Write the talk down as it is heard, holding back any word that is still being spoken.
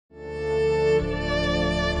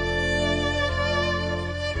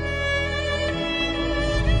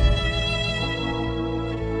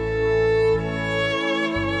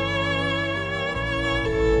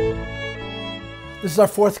This is our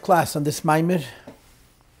fourth class on this Maamar.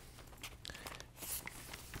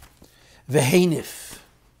 Vehenif.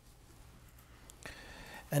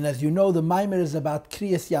 And as you know, the Maamar is about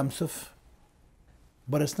Kriyas Yamsuf.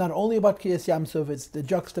 But it's not only about Kriyas Yamsuf, it's the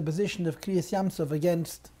juxtaposition of Kriyas Yamsuf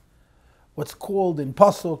against what's called in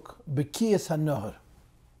Pasuk, Bekiyas HaNohar.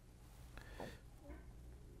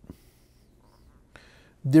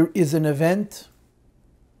 There is an event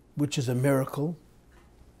which is a miracle,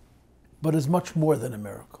 but is much more than a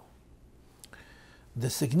miracle.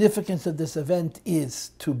 The significance of this event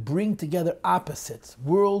is to bring together opposites,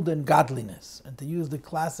 world and godliness, and to use the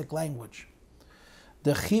classic language.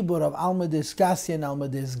 The chibur of Alma de Skasya and Alma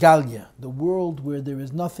de Sgalya, the world where there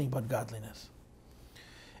is nothing but godliness.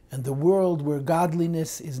 And the world where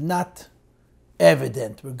godliness is not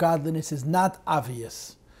evident, where godliness is not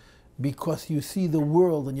obvious, because you see the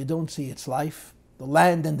world and you don't see its life, the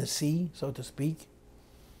land and the sea, so to speak.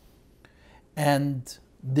 And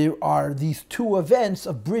there are these two events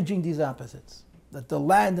of bridging these opposites. That the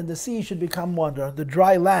land and the sea should become one. Or the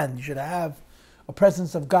dry land, you should have a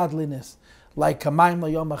presence of godliness, like kamayim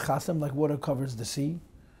layom achasim, like water covers the sea.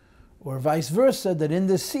 Or vice versa, that in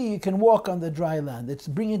the sea you can walk on the dry land. It's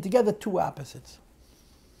bringing together two opposites.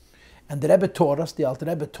 And the Rebbe taught us, the Alter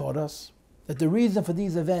Rebbe taught us, that the reason for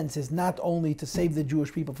these events is not only to save the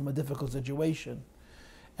Jewish people from a difficult situation,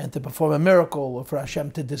 and to perform a miracle, or for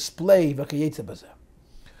Hashem to display v'kayetze bazeh,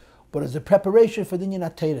 but as a preparation for the Inyan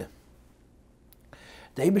HaTorah.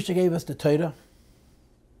 The Eibishter gave us the Torah,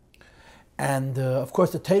 and of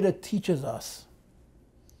course the Torah teaches us,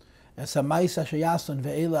 as a ma'isa sheyason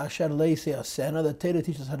ve'ela asher leisei asena, the Torah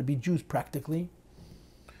teaches us how to be Jews practically.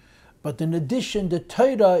 But in addition, the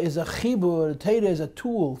Torah is a chibur, the Torah is a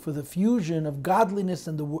tool for the fusion of godliness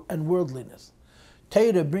and worldliness.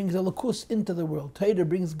 Torah brings elikus into the world. Torah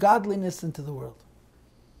brings godliness into the world.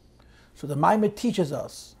 So the Maamar teaches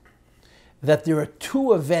us that there are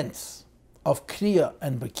two events of Kriya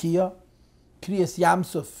and Bekiya. Kriyas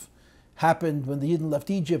Yamsuf happened when the Yidden left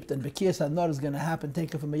Egypt, and Bekiyas HaNor is going to happen,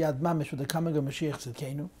 taken from a Yad Mamish with the coming of Mashiach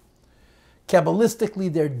Tzidkenu.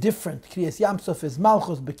 Kabbalistically, they're different. Kriyas Yamsuf is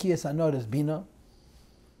Malchus, Bekiyas HaNor is Bina,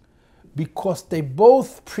 because they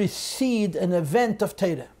both precede an event of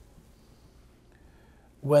Torah.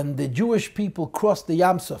 When the Jewish people crossed the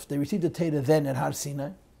Yamsuf, they received the Torah then at Har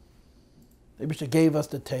Sinai. The Rebbe gave us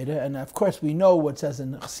the Torah, and of course we know what it says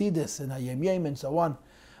in Chassidishe and Hayem Yem and so on.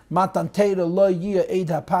 Matan Torah lo yiyah eid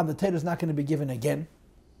hapam. The Torah is not going to be given again.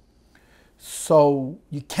 So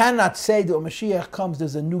you cannot say that when Mashiach comes,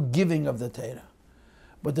 there's a new giving of the Torah,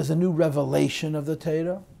 but there's a new revelation of the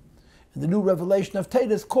Torah, and the new revelation of Torah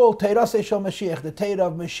is called Torah Shel Mashiach, the Torah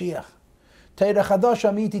of Mashiach. Torah Chadash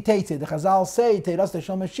Amiti Teitze. The Chazal say Torah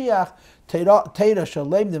Shel Mashiach, Torah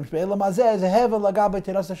Shalem Dem Shbe'elam Hazeh is a hevel lagabe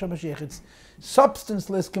Torah Shel Mashiach. It's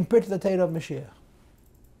substanceless compared to the Torah of Mashiach.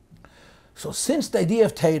 So since the idea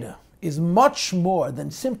of Torah is much more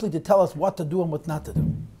than simply to tell us what to do and what not to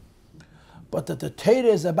do, but that the Torah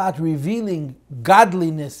is about revealing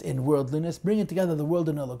godliness in worldliness, bringing together the world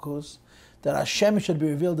and elikus, that Hashem should be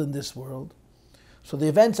revealed in this world. So the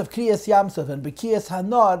events of Kriyas Yamsuf and Bekiyas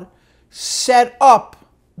HaNor set up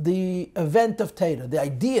the event of Torah, the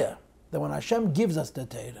idea that when Hashem gives us the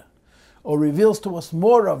Torah, or reveals to us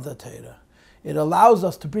more of the Torah, it allows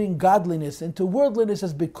us to bring godliness into worldliness,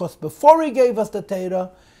 is because before He gave us the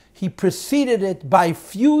Torah, He preceded it by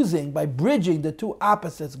fusing, by bridging the two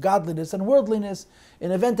opposites, godliness and worldliness,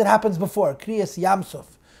 an event that happens before, Kriyas Yamsuf,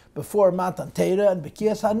 before Matan Torah, and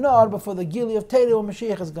Bekiyas HaNor, before the Gili of Torah, when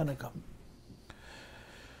Mashiach is going to come.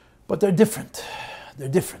 But they're different. They're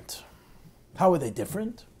different. How are they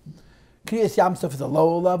different? Kriyas Yamsuf is a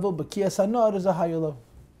lower level, but Bekiyas HaNor is a higher level.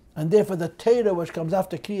 And therefore the Torah which comes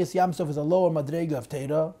after Kriyas Yamsuf is a lower madrega of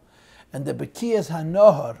Torah, and the Bekiyas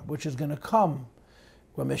HaNohar, which is going to come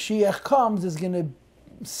when Mashiach comes, is going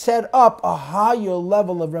to set up a higher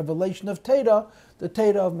level of revelation of Torah, the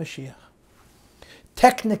Torah of Mashiach.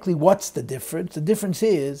 Technically, what's the difference? The difference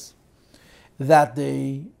is that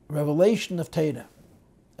the revelation of Torah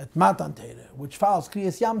at Matan Torah, which follows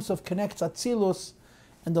Kriyas Yamsuf, connects Atzilus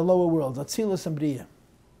and the lower worlds, Atzilus and Bria.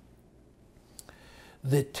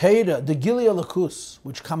 The Torah, the Gili Elikus,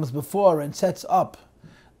 which comes before and sets up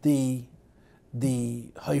the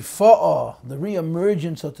Haifa'ah, the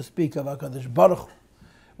re-emergence, so to speak, of HaKadosh Baruch Hu,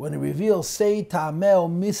 when it reveals Sei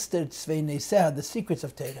Ta'ameo Mister Tzvei Neseha, the secrets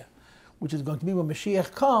of Torah, which is going to be when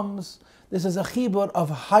Mashiach comes. This is a chibur of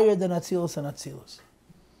higher than Atzilus and Atzilus.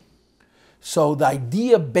 So the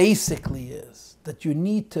idea basically is that you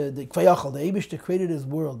need to, the Eibishter created His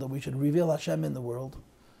world, that we should reveal Hashem in the world.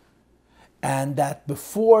 and that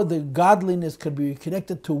before the godliness could be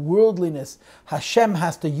connected to worldliness, Hashem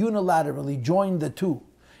has to unilaterally join the two.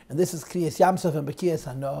 And this is Kriyas Yamsuf and Bekiyas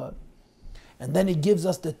Hanor. And then He gives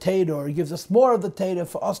us the Torah, or He gives us more of the Torah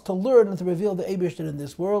for us to learn and to reveal the Eibishter in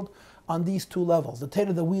this world on these two levels. The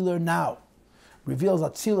Torah that we learn now reveals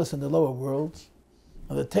Atzilus in the lower worlds.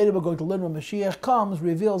 And the Torah we're going to learn when Mashiach comes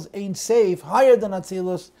reveals Ein Sof, higher than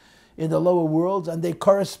Atzilus, in the lower worlds, and they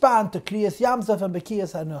correspond to Kriyas Yamsuf and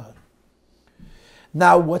Bekiyas Hanor.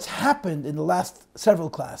 Now, what's happened in the last several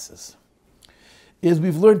classes is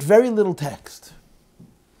we've learned very little text.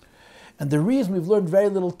 And the reason we've learned very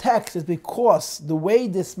little text is because the way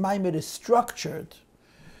this Maamar is structured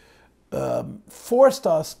forced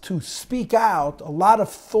us to speak out a lot of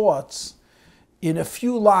thoughts in a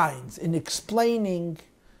few lines in explaining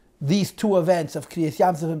these two events of Kriyas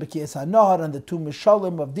Yamsuf and Bekiyas Hanor, and the two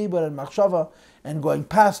Mishalim of Dibur and Machshava, and going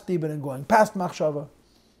past Dibur and going past Machshava.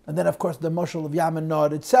 And then, of course, the Mashal of Yam and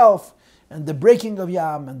Nor itself, and the breaking of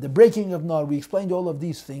Yam and the breaking of Nor. We explained all of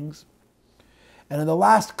these things. And in the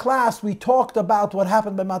last class, we talked about what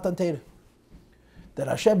happened by Matan Torah. That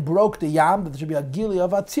Hashem broke the Yam, that there should be a Gili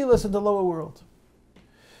of Atzilus in the lower world.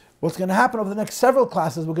 What's going to happen over the next several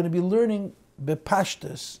classes, we're going to be learning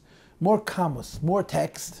Bepashtus, more kamus, more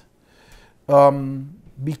text,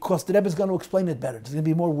 because the Rebbe is going to explain it better. There's going to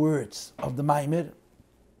be more words of the Maamar.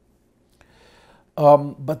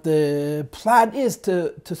 But the plan is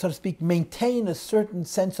to, so to speak, maintain a certain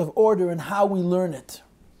sense of order in how we learn it.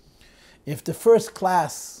 If the first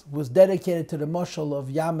class was dedicated to the Mashal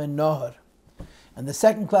of Yam and Nahar, and the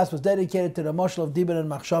second class was dedicated to the Mashal of Dibur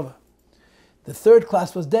and Machshava, the third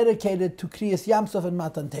class was dedicated to Kriyas Yamsuf and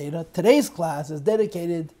Matan Torah, today's class is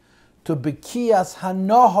dedicated to Bekiyas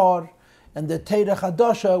Hanor and the Torah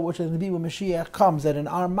Chadasha, which is going to be when Mashiach comes, that in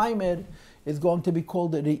our Maamar is going to be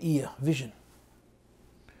called the Re'iyah, vision.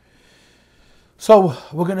 So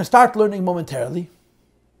we're going to start learning momentarily.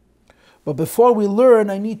 But before we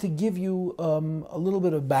learn, I need to give you a little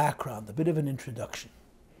bit of background, a bit of an introduction.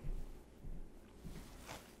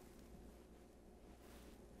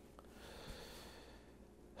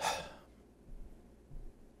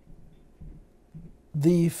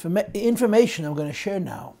 The information I'm going to share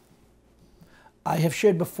now, I have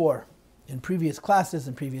shared before in previous classes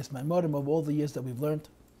and previous Maimorim of all the years that we've learned.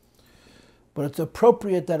 But it's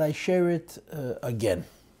appropriate that I share it again.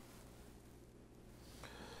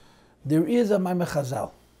 There is a Maamar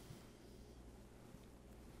Chazal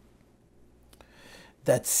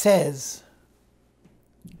that says,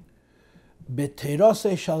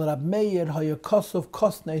 "B'teirase shal Rab Meir hayakosov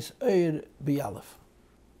kosnes oir b'yalef."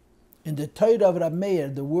 In the Torah of Rab Meir,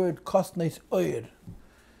 the word kosnes oir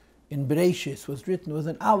in Bereishis was written with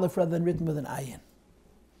an aleph rather than written with an ayin.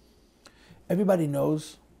 Everybody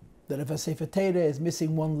knows that if a Sefer Torah is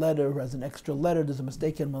missing one letter or has an extra letter, there's a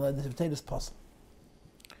mistake in one letter, the Sefer Torah is possible.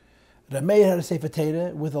 Rab Meir had a Sefer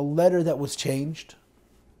Torah with a letter that was changed,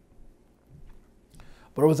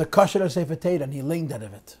 but it was a kosher Sefer Torah and he linked out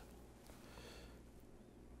of it.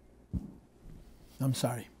 I'm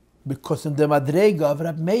sorry. Because in the Madrega of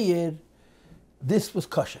Rab Meir, this was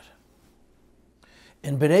kosher.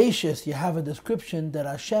 In Bereishis, you have a description that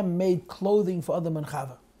Hashem made clothing for Adam and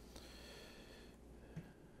Chava.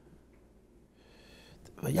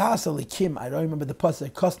 I don't remember the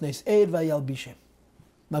pasuk. Kosnes eir vayalbishem.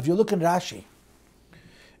 Now, if you look in Rashi,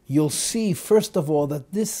 you'll see first of all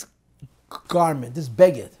that this garment, this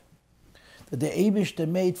beged, that the Eibishter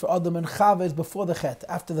made for Adam and Chava is before the Chet,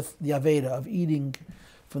 after the Aveda of eating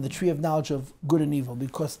from the tree of knowledge of good and evil,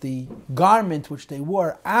 because the garment which they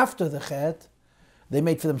wore after the Chet, they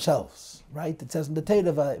made for themselves, right? It says in the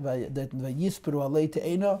Torah that Yispuru alei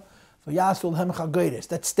te'ena.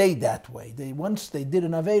 That stayed that way. Once they did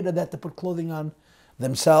an Aveda, they had to put clothing on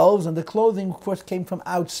themselves, and the clothing, of course, came from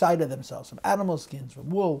outside of themselves, from animal skins, from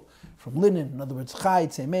wool, from linen, in other words, chayit,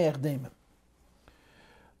 semeach, daimim.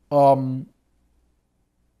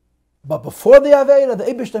 But before the Aveda, the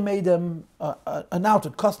Eibishter made them an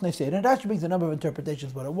outfit, kosnei seir, and it actually brings a number of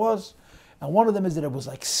interpretations what it was, and one of them is that it was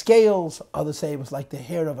like scales, others say it was like the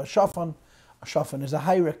hair of a shafan. A shafan is a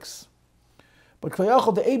hyrex. But the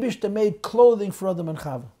Eibishter made clothing for Adam and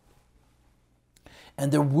Chava.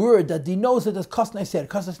 And the word that denotes it is kosnei seir.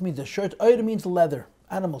 Kosnei means a shirt, oir means leather,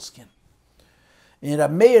 animal skin. In Rab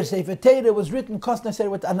Meir Sefer Torah was written kosnei seir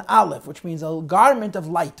with an aleph, which means a garment of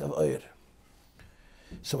light, of oir.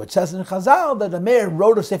 So it says in Chazal that Rab Meir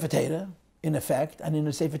wrote a Sefer Torah, in effect, and in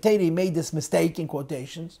the Sefer Torah he made this mistake, in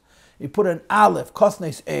quotations. He put an aleph,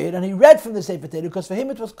 kosnei seir, and he read from the Sefer Torah because for him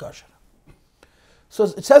it was kosher. So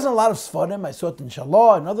it says in a lot of Sfarim, I saw it in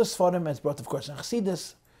Shalah, and other Sfarim, it's brought of course in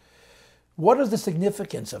Chassidus, what is the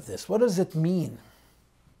significance of this? What does it mean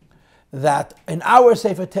that in our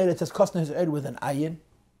Sefer Torah it says Kosner is with an ayin,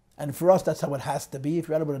 and for us that's how it has to be. If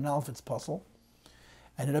you read it with an aleph, it's possible.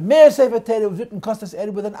 And in a Meir Sefer Torah it was written Kosner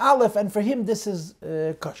is with an aleph, and for him this is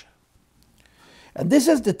kosher. And this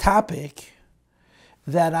is the topic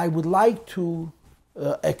that I would like to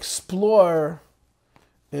explore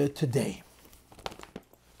today.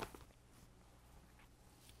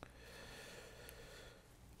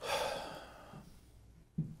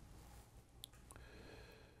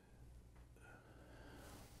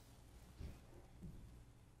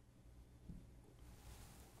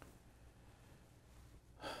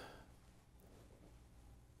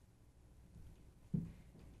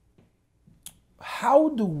 How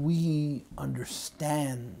do we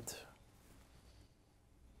understand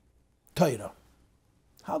Torah?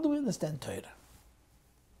 How do we understand Torah?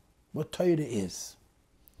 What Torah is?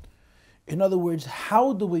 In other words,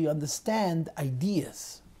 how do we understand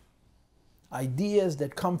ideas? Ideas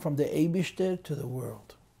that come from the Eibishter to the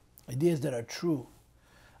world. Ideas that are true.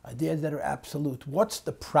 Ideas that are absolute. What's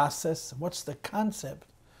the process? What's the concept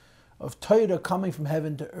of Torah coming from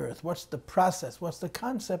heaven to earth? What's the process? What's the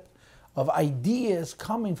concept of ideas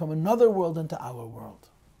coming from another world into our world?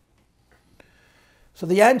 So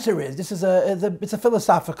the answer is, it's a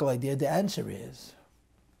philosophical idea. The answer is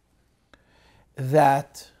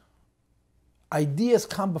that ideas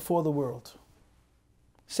come before the world.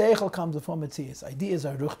 Seichel comes before Metzias. Ideas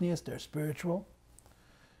are ruchnias, they're spiritual.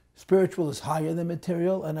 Spiritual is higher than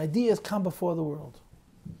material, and ideas come before the world.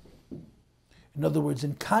 In other words,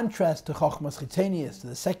 in contrast to Chochmas Chitzenius, to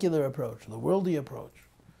the secular approach, the worldly approach,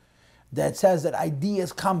 that says that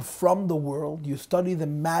ideas come from the world. You study the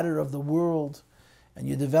matter of the world and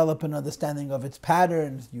you develop an understanding of its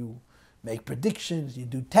patterns. You make predictions, you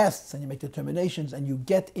do tests, and you make determinations, and you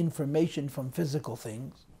get information from physical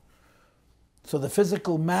things. So the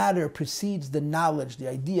physical matter precedes the knowledge, the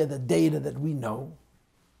idea, the data that we know.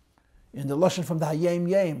 In the Lashon from the Hayem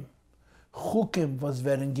Yem, Chukim was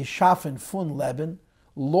werden geschaffen von Leben,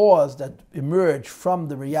 laws that emerge from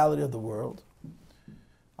the reality of the world.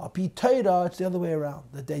 Al-Pi Torah, it's the other way around,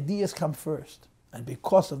 that the ideas come first. And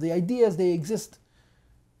because of the ideas, they exist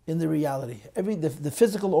in the reality. The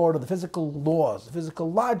physical order, the physical laws, the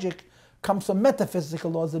physical logic comes from metaphysical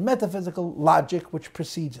laws, the metaphysical logic which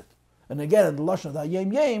precedes it. And again, in the Lashon of the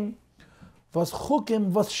Hayem Yem, was chukim,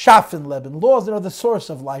 was schaffen leben, laws that are the source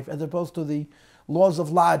of life, as opposed to the laws of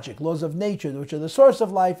logic, laws of nature, which are the source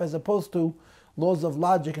of life, as opposed to laws of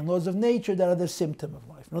logic and laws of nature that are the symptom of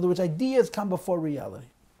life. In other words, ideas come before reality.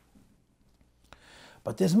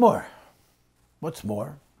 But there's more. What's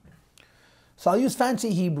more? So I'll use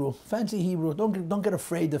fancy Hebrew. Fancy Hebrew. Don't get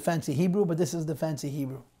afraid of fancy Hebrew, but this is the fancy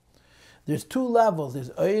Hebrew. There's two levels. There's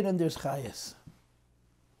Oir and there's Chayes.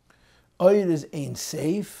 Oir is Ein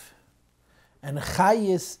Seif, and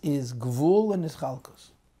Chayes is Gvul and is Chalkos.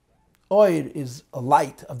 Oir is a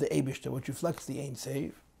light of the Eibishter, which reflects the Ein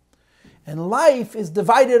Seif. And life is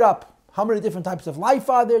divided up. How many different types of life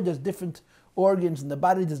are there? There's different organs in the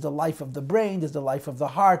body. There's the life of the brain, there's the life of the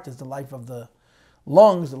heart, there's the life of the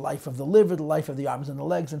lungs, the life of the liver, the life of the arms and the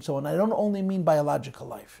legs, and so on. I don't only mean biological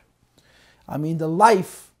life. I mean the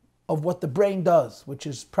life of what the brain does, which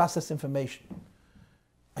is process information,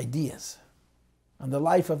 ideas. And the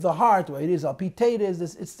life of the heart, where it is Al-Pi Torah,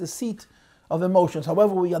 it's the seat of emotions.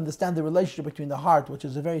 However we understand the relationship between the heart, which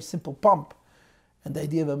is a very simple pump, and the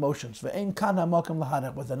idea of emotions. Ve'ein kan ha'makom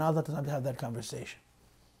lahadach, but now not the time to have that conversation.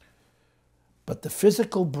 But the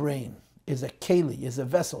physical brain is a keli, is a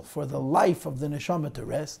vessel for the life of the neshama to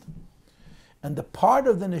rest. And the part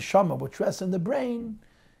of the neshama which rests in the brain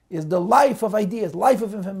is the life of ideas, life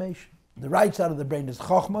of information. The right side of the brain is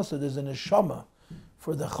chokhmah, so there's a neshama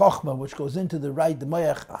for the chokhmah which goes into the right, the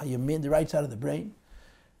mayach hayamin, the right side of the brain.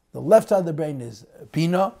 The left side of the brain is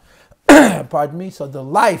bina, pardon me. So the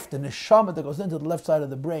life, the neshama that goes into the left side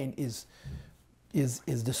of the brain is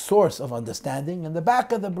the source of understanding, and the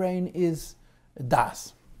back of the brain is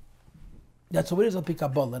das. That's what it is Al-Pi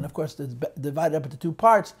Kabbalah. And of course, it's divided up into two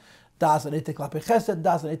parts, das and ite klape chesed,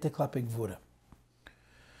 das and ite klape gvura.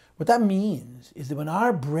 What that means is that when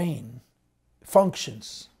our brain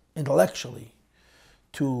functions intellectually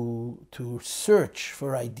to search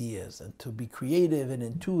for ideas and to be creative and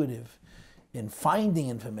intuitive in finding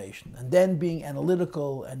information, and then being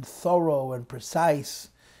analytical and thorough and precise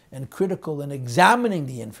and critical in examining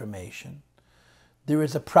the information, there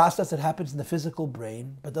is a process that happens in the physical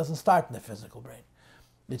brain, but doesn't start in the physical brain.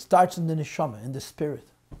 It starts in the neshama, in the spirit.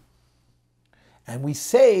 And we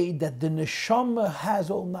say that the neshama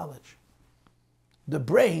has all knowledge. The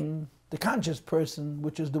brain The conscious person,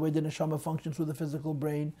 which is the way the neshama functions through the physical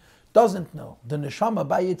brain, doesn't know. The neshama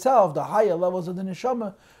by itself, the higher levels of the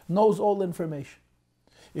neshama, knows all information.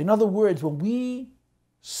 In other words, when we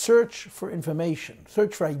search for information,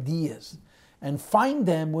 search for ideas, and find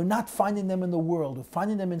them, we're not finding them in the world, we're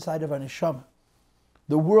finding them inside of our neshama.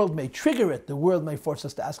 The world may trigger it, the world may force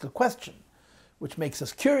us to ask a question, which makes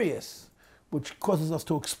us curious, which causes us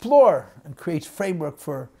to explore and creates framework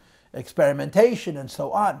for experimentation and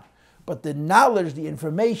so on. But the knowledge, the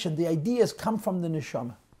information, the ideas come from the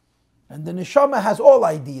neshama. And the neshama has all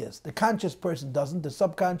ideas. The conscious person doesn't. The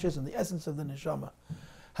subconscious and the essence of the neshama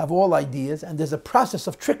have all ideas. And there's a process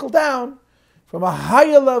of trickle down from a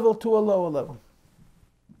higher level to a lower level.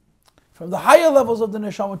 From the higher levels of the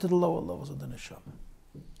neshama to the lower levels of the neshama.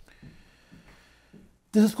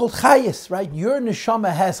 This is called chayis, right? Your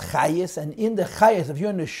neshama has chayis, and in the chayis of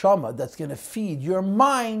your neshama that's going to feed your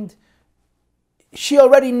mind, she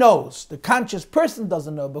already knows. The conscious person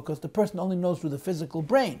doesn't know because the person only knows through the physical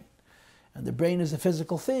brain. And the brain is a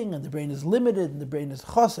physical thing, and the brain is limited, and the brain is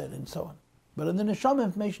chosed, and so on. But in the neshama,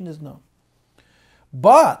 information is known.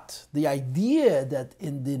 But the idea that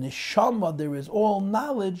in the neshama there is all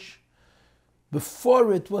knowledge,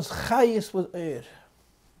 before it was chayis, was eir.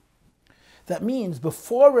 That means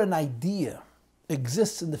before an idea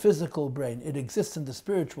exists in the physical brain, it exists in the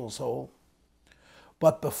spiritual soul.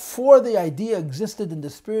 But before the idea existed in the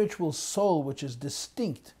spiritual soul, which is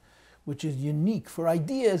distinct, which is unique for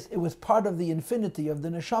ideas, it was part of the infinity of the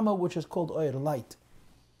neshama, which is called oyer, light.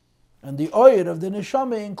 And the oyer of the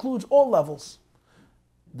neshama includes all levels.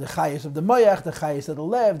 The chayis of the moyach, the chayis of the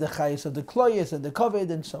lev, the chayis of the kloyis and the kaved,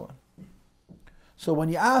 and so on. So when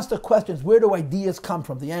you ask the questions, where do ideas come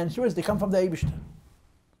from? The answer is they come from the Eibishter.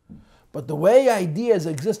 But the way ideas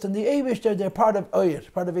exist in the Eibishter, they're part of oyer,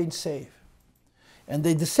 part of Ein Seif. And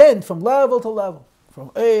they descend from level to level,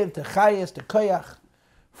 from oyer to chayis to koyach,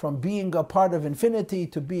 from being a part of infinity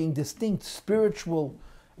to being distinct spiritual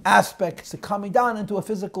aspects, to coming down into a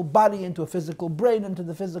physical body, into a physical brain, into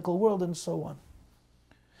the physical world, and so on.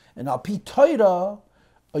 And al pi Torah,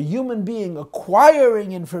 a human being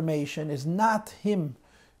acquiring information is not him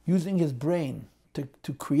using his brain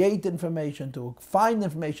to create information, to find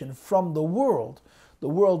information from the world. The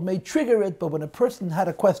world may trigger it, but when a person had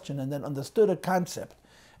a question and then understood a concept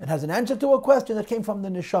and has an answer to a question, that came from the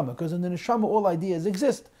neshama, because in the neshama all ideas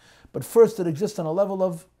exist. But first it exists on a level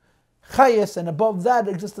of chayis, and above that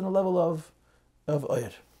it exists on a level of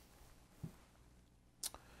oyer.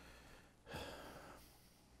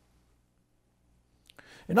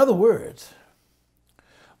 In other words,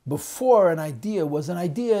 before an idea was an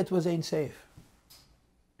idea, it was Ein Seif.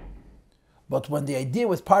 But when the idea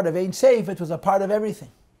was part of Ein Seif, it was a part of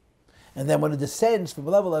everything. And then when it descends from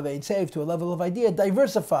a level of Ein Seif to a level of idea, it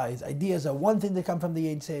diversifies. Ideas are one thing that come from the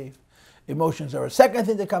Ein Seif. Emotions are a second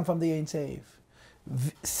thing that come from the Ein Seif.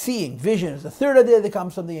 Seeing, vision is a third idea that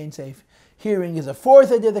comes from the Ein Seif. Hearing is a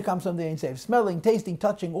fourth idea that comes from the Ein Seif. Smelling, tasting,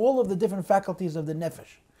 touching, all of the different faculties of the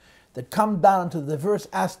nefesh that come down to the diverse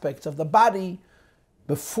aspects of the body.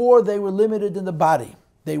 Before they were limited in the body,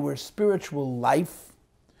 they were spiritual life.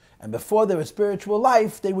 And before they were spiritual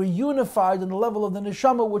life, they were unified in the level of the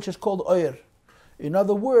neshama, which is called oyer. In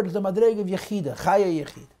other words, the madreg of yechida, chaya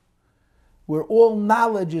yechid, where all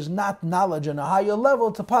knowledge is not knowledge on a higher level,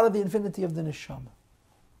 it's a part of the infinity of the neshama.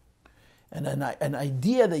 And an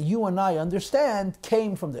idea that you and I understand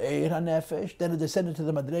came from the Eir HaNefesh, then it descended to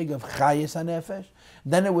the madreg of Chayis HaNefesh,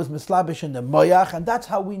 then it was mislabish in the Moyach, and that's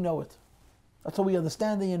how we know it. That's how we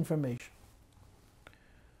understand the information.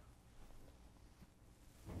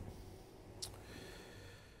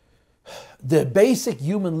 The basic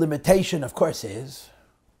human limitation, of course, is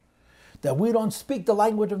that we don't speak the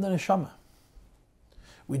language of the neshama.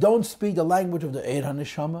 We don't speak the language of the Eir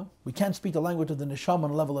HaNeshama. We can't speak the language of the neshama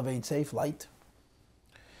on a level of Ein Seif, light.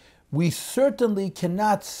 We certainly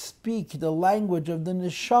cannot speak the language of the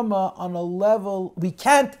neshama on a level, we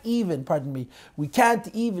can't even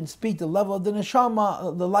speak the level of the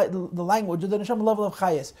neshama, the language of the neshama level of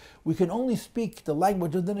chayes. We can only speak the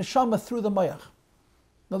language of the neshama through the moyach.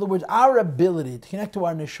 In other words, our ability to connect to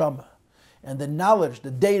our neshama and the knowledge,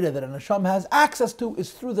 the data that a neshama has access to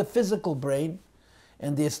is through the physical brain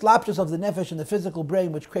and the eslapshus of the nefesh in the physical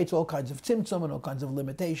brain, which creates all kinds of tzimtzum and all kinds of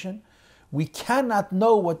limitation. We cannot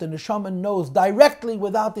know what the neshama knows directly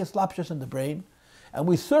without the eslapshus in the brain, and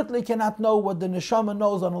we certainly cannot know what the neshama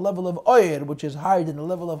knows on a level of oyer, which is higher than the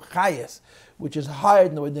level of chayes, which is higher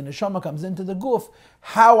than the way the neshama comes into the guf.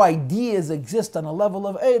 How ideas exist on a level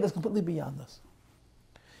of oyer is completely beyond us.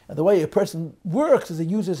 And the way a person works is he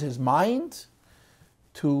uses his mind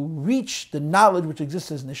to reach the knowledge which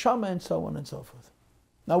exists as neshama, and so on and so forth.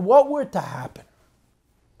 Now, what were to happen,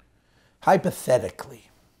 hypothetically,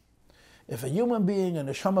 if a human being, a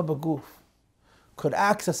neshama b'guf, could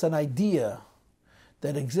access an idea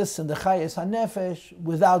that exists in the chayes hanefesh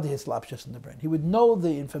without the hislapshus in the brain? He would know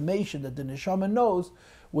the information that the neshama knows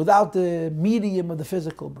without the medium of the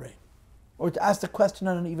physical brain. Or to ask the question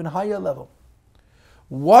on an even higher level,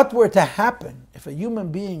 what were to happen if a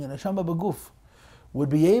human being, a neshama b'guf, would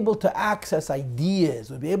be able to access ideas,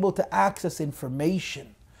 would be able to access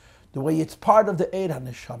information, the way it's part of the Eid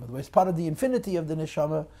HaNeshama, the way it's part of the infinity of the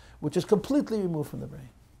Neshama, which is completely removed from the brain?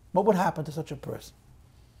 What would happen to such a person?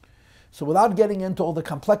 So without getting into all the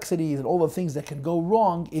complexities and all the things that can go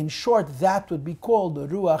wrong, in short, that would be called the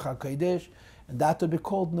Ruach HaKodesh, and that would be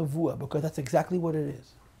called Nevuah, because that's exactly what it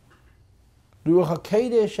is. Ruach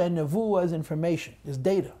HaKodesh and Nevuah is information, is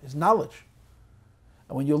data, is knowledge.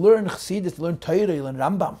 And when you learn Chassidus, you learn Torah, you learn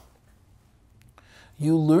Rambam,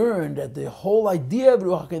 you learn that the whole idea of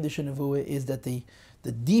Ruach HaKodesh and Nevuah is that the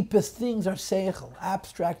deepest things are seichel,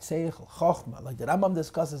 abstract seichel, chokhmah, like the Rambam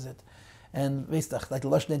discusses it. And like the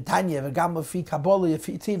Lashon in Tanya, v'gam fi Kabbalah,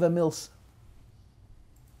 fi Tiva Mils.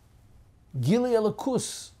 Gili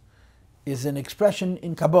Elokus is an expression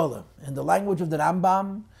in Kabbalah. In the language of the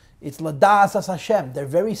Rambam, it's Ladas as Hashem. They're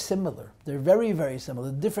very similar. They're very, very similar.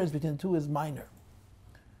 The difference between the two is minor.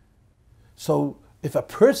 So if a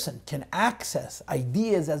person can access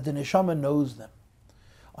ideas as the neshama knows them,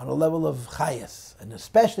 on a level of chayas, and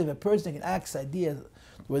especially if a person can access ideas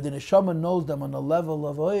where the neshama knows them on a level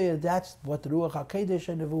of, oh yeah, that's what the Ruach HaKodesh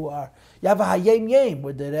and Nevuah are. You have a Hayem Yem,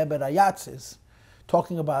 where the Rebbe Rayatz is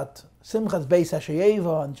talking about Simchas Beis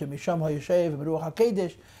HaSheyeva and Shemisham HaYoshev and Ruach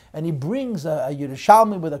HaKodesh, and he brings a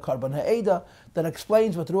Yerushalmi with a Karban Ha'eda that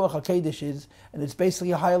explains what Ruach HaKodesh is, and it's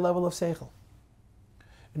basically a higher level of Seichel.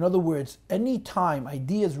 In other words, any time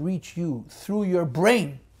ideas reach you through your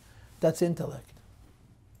brain, that's intellect.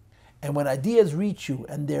 And when ideas reach you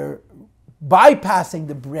and they're bypassing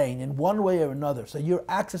the brain in one way or another, so you're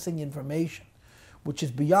accessing information which is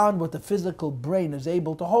beyond what the physical brain is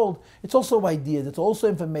able to hold, it's also ideas, it's also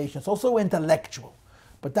information, it's also intellectual.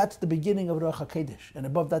 But that's the beginning of Ruach HaKodesh. And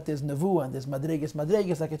above that there's Nevuah, and there's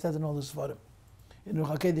Madreges, like it says in all the Sfarim, in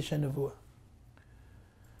Ruach HaKodesh and Nevuah.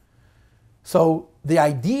 So the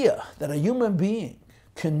idea that a human being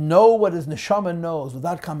can know what his neshama knows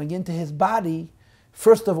without coming into his body,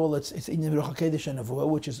 first of all, it's in Ruach HaKodesh and Nevuah,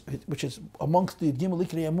 which is amongst the Gimel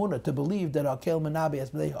Likutei Emunah, to believe that Akel Menabi as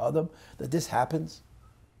Bnei Adam, that this happens.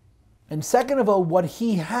 And second of all, what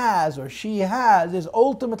he has or she has is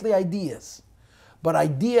ultimately ideas, but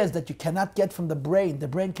ideas that you cannot get from the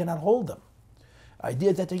brain cannot hold them.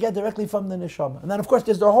 Ideas that you get directly from the neshama. And then of course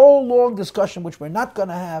there's the whole long discussion, which we're not going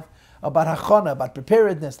to have, about hachana, about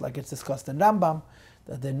preparedness, like it's discussed in Rambam,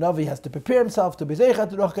 that the Navi has to prepare himself to be zeichat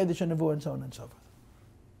to Ruach HaKodesh and Nevuah, and so on and so forth.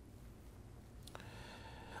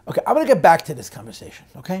 Okay, I'm going to get back to this conversation,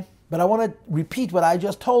 okay? But I want to repeat what I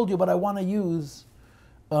just told you, but I want to use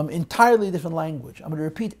entirely different language. I'm going to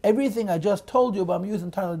repeat everything I just told you, but I'm using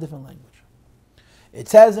entirely different language. It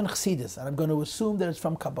says in Chassidus, and I'm going to assume that it's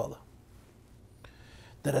from Kabbalah,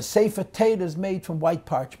 that a Sefer Torah is made from white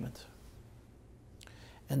parchment.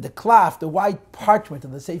 And the klaf, the white parchment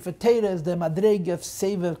of the Sefer Torah, is the madreg of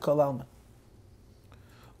Sefer Kol Alman.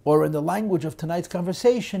 Or in the language of tonight's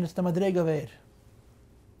conversation, it's the madreg of Eir.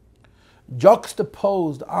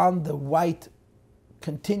 Juxtaposed on the white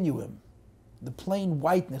continuum, the plain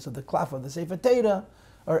whiteness of the klaf of the Sefer Torah,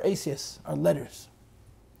 are asias, are letters.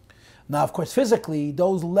 Now, of course, physically,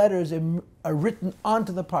 those letters are written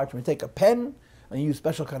onto the parchment. You take a pen, and you use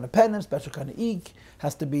special kind of pen and special kind of ink,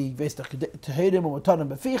 has to be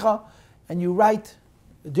and you write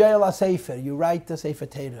Sefer, you write the Sefer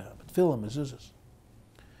Torah, film, mezuzahs.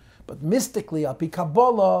 But mystically, Al Pi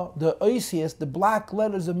Kabbalah, the oisius, the black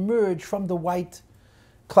letters emerge from the white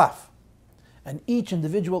klaf. And each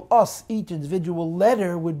individual each individual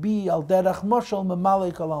letter would be Al Derech Moshel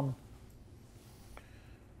Memale Kalam.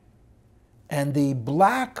 And the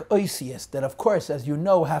black oisius, that of course, as you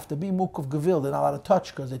know, have to be mukuf gevil, they're not allowed to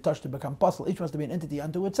touch because they touch to become puzzle, each must be an entity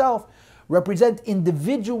unto itself, represent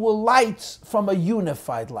individual lights from a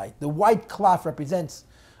unified light. The white klaf represents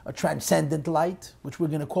a transcendent light, which we're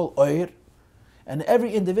going to call oir, and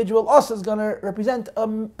every individual us is going to represent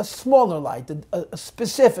a smaller light, a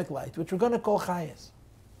specific light, which we're going to call chayes.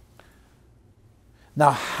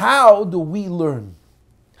 Now, how do we learn?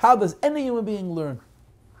 How does any human being learn?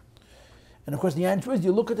 And of course the answer is,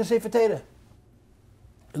 you look at the Sefer Torah.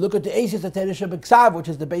 You look at the Eishes of Torah Shebeksav, which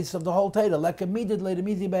is the basis of the whole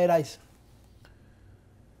Torah.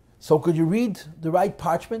 So could you read the right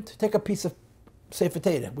parchment? Take a piece of Sefer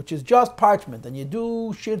Torah, which is just parchment, and you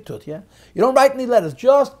do shirtut, yeah? You don't write any letters,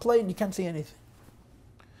 just plain, you can't see anything.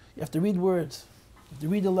 You have to read words, you have to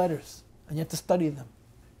read the letters, and you have to study them.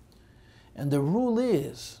 And the rule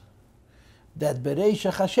is that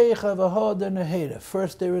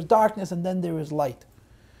first there is darkness and then there is light.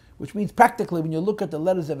 Which means practically when you look at the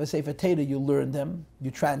letters of a Sefer Torah, you learn them,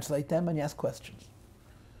 you translate them, and you ask questions.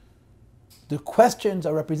 The questions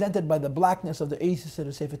are represented by the blackness of the aces of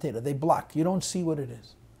the Sefer Torah. They block. You don't see what it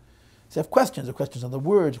is. So you have questions. There are questions on the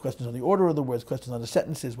words, questions on the order of the words, questions on the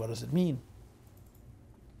sentences. What does it mean?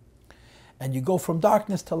 And you go from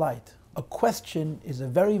darkness to light. A question is a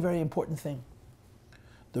very, very important thing.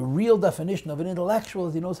 The real definition of an intellectual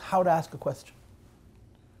is he knows how to ask a question.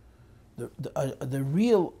 The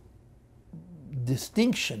real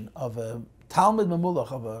distinction of a Talmud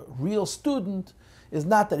Mamulach, of a real student, is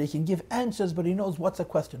not that he can give answers, but he knows what's a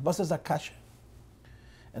question. What's a kasha?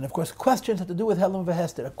 And of course, questions have to do with Helam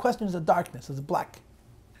v'Hester. A question is a darkness, it's black.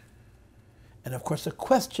 And of course, a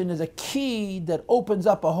question is a key that opens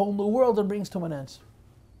up a whole new world and brings to an answer.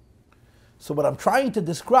 So what I'm trying to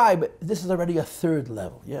describe, this is already a third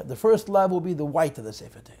level. Yeah? The first level will be the white of the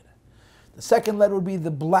Sefer Torah. The second level will be the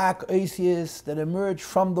black oisius that emerge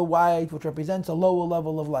from the white, which represents a lower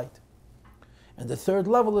level of light. And the third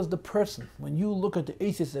level is the person. When you look at the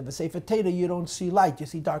oisius of a Sefer Torah, you don't see light, you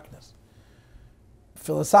see darkness.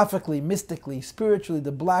 Philosophically, mystically, spiritually,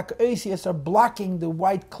 the black oisius are blocking the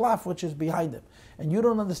white cloth which is behind them. And you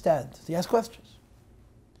don't understand. So you ask questions.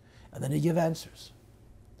 And then you give answers.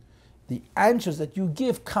 The answers that you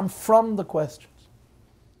give come from the questions.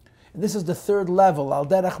 And this is the third level, al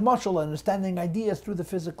derech mashal, understanding ideas through the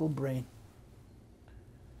physical brain.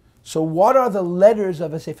 So what are the letters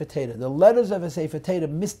of a Sefer Torah? The letters of a Sefer Torah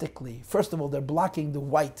mystically, first of all, they're blocking the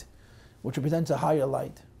white, which represents a higher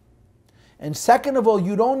light. And second of all,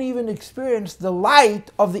 you don't even experience the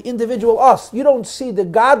light of the individual us. You don't see the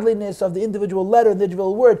godliness of the individual letter, the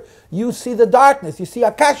individual word. You see the darkness, you see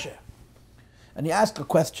akasha. And you ask a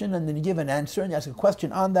question, and then you give an answer, and you ask a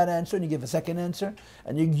question on that answer, and you give a second answer,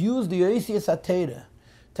 and you use the Yossi Satera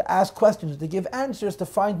to ask questions, to give answers, to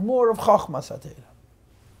find more of Chachma Satera.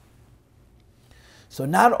 So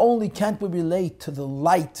not only can't we relate to the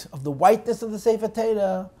light of the whiteness of the Sefer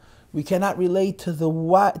Torah, we cannot relate to the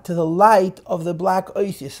light of the black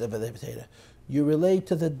Yossi of the Sefer Torah. You relate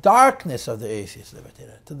to the darkness of the Yossi of the Sefer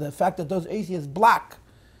Torah, to the fact that those Yossi is black,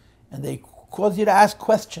 and they cause you to ask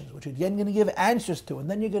questions, which you're then going to give answers to,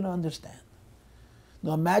 and then you're going to understand.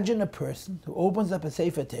 Now imagine a person who opens up a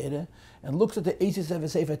Sefer Torah and looks at the Yossi of a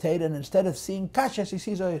Sefer Torah, and instead of seeing kashas, he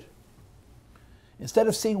sees oir. Instead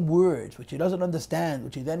of seeing words, which he doesn't understand,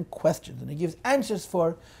 which he then questions, and he gives answers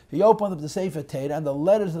for, he opens up the Sefer Torah, and the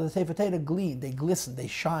letters of the Sefer Torah gleam, they glisten, they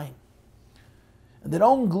shine. And they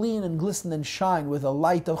don't gleam and glisten and shine with a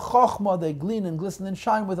light of Chochmah, they gleam and glisten and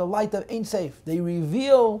shine with a light of Ein Sof. They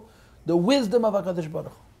reveal the wisdom of HaKadosh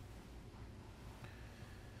Baruch Hu.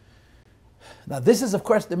 Now this is of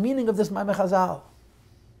course the meaning of this Maamar Chazal,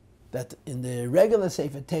 that in the regular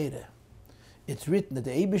Sefer Torah, it's written that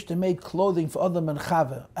the Eibishter made clothing for Adam and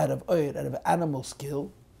Chava out of oir, out of animal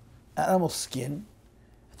skin.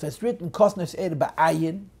 So it's written Kosnes Eir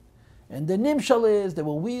Ba'ayin, and the nimshal is that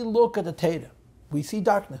when we look at the Torah, we see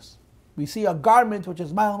darkness. We see a garment which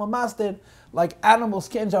is ma'alim u'mastir, like animal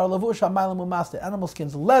skins are lavush ha'ma'alim u'mastir. Animal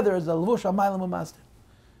skins, leather is a lavush ha'ma'alim u'mastir.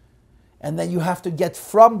 And then you have to get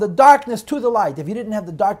from the darkness to the light. If you didn't have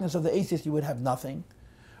the darkness of the Asis, you would have nothing.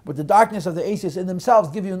 But the darkness of the Asis in themselves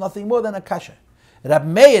give you nothing more than a kasha. Rabbi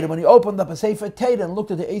Meir, when he opened up a Sefer Torah and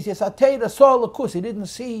looked at the Asis HaTorah, saw lakus. He didn't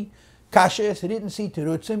see kashas, he didn't see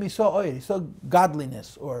terutzim, he saw oir, he saw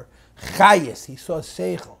godliness, or chayis, he saw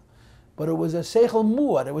seichel. But it was a seichel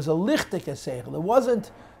muad, it was a lichtik seichel. It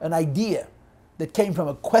wasn't an idea that came from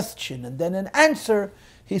a question and then an answer.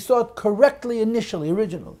 He saw it correctly initially,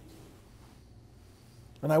 originally.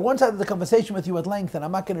 And I once had the conversation with you at length, and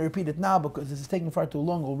I'm not going to repeat it now because this is taking far too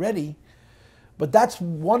long already. But that's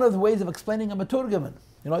one of the ways of explaining a maturgaman.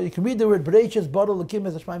 You know, you can read the word Bereishis, Bodol, Lakim,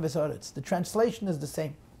 Ezashmaim, Vesaretz. The translation is the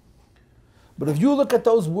same. But if you look at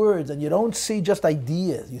those words and you don't see just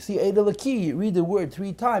ideas, you see Eid Elaki, you read the word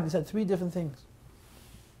 3 times, it said 3 different things.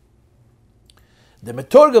 The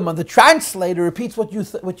maturgaman, the translator, repeats what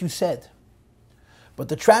you said. But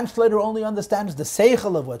the translator only understands the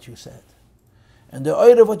seichel of what you said. And the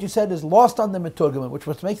oir of what you said is lost on the maturgaman, which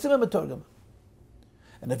what makes him a maturgaman.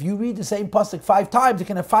 And if you read the same pasuk 5 times, it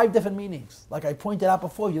can have 5 different meanings. Like I pointed out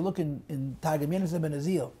before, you look in Targum Yenis ben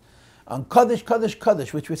Azil, on Kaddish, Kaddish,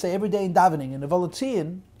 Kaddish, which we say every day in davening. In the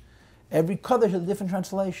Volotzian, every Kaddish has a different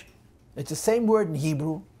translation. It's the same word in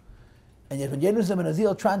Hebrew, And yet when Yedus and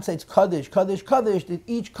Azil translates Kaddish, Kaddish, Kaddish,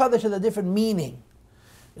 each Kaddish has a different meaning.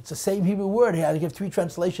 It's the same Hebrew word. He had to give 3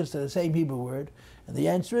 translations to the same Hebrew word. And the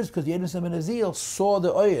answer is because Yedus and Azil saw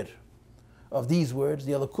the Oyer of these words,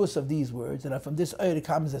 the Elokus of these words, and from this Oyer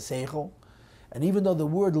comes a Seichel. And even though the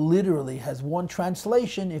word literally has one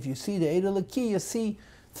translation, if you see the Eid Eliki, you see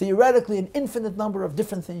theoretically an infinite number of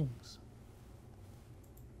different things.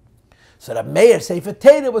 So the Meir Sefer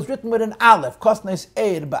Torah was written with an Aleph, Kosnes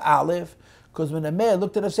Eir Ba'Aleph, because when the Meir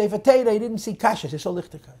looked at a Sefer Torah, he didn't see Kashas, he saw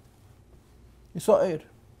Lichtigkeit. He saw Eir.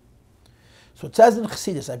 So it says in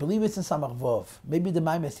Chassidus, I believe it's in Samach Vov, maybe the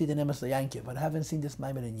Maamar see the Nemes Leyankiv, but I haven't seen this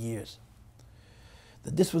Maamar in years.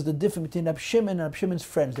 That this was the difference between Rab Shimon and Rab Shimon's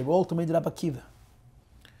friends. They were all Talmidei Rabbi Akiva.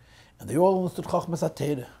 And they all understood Chochmas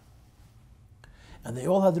HaTorah. And they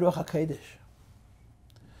all had Ruach HaKodesh.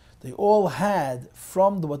 They all had,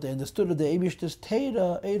 from what they understood of the Eibishter's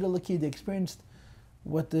Torah, Eid Eliki, they experienced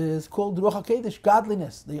what is called Ruach HaKodesh,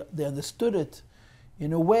 godliness. They understood it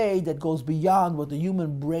in a way that goes beyond what the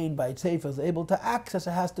human brain by itself is able to access.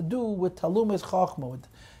 It has to do with Talumis Chochmah, with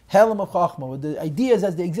Helam of Chochmah, with the ideas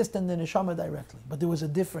as they exist in the Neshama directly. But there was a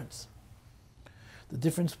difference. The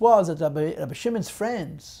difference was that Rabbi Shimon's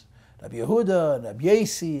friends, Rabbi Yehuda, and Rabbi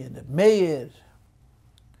Yossi, and Rabbi Meir,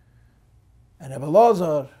 and Rabbi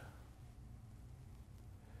Lazar,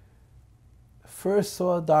 first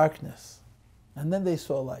saw darkness, and then they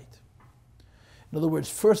saw light. In other words,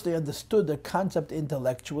 first they understood the concept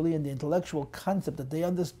intellectually, and the intellectual concept that they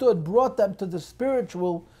understood brought them to the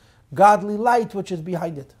spiritual, godly light which is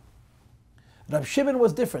behind it. Rab Shimon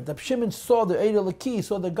was different. Rab Shimon saw the Eid Eliki,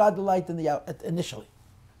 saw the godly light initially.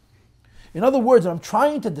 In other words, what I'm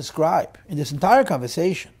trying to describe in this entire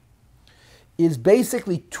conversation is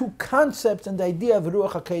basically 2 concepts in the idea of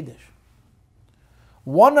Ruach HaKodesh.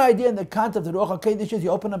 One idea in the concept of Ruach HaKodesh is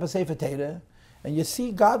you open up a Sefer Torah and you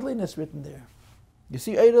see godliness written there. You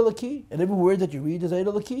see Eid Eliki, and every word that you read is Eid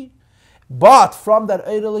Eliki. But from that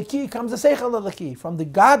Eid Eliki comes the Seichel Eliki. From the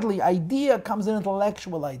godly idea comes an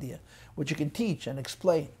intellectual idea, which you can teach and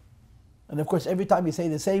explain. And of course, every time you say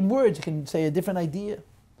the same words, you can say a different idea.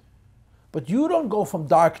 But you don't go from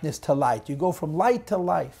darkness to light. You go from light to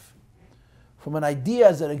life. From an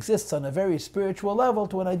idea that exists on a very spiritual level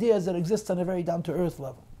to an idea that exists on a very down-to-earth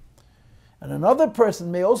level. And another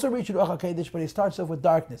person may also reach Ruach HaKodesh, but he starts off with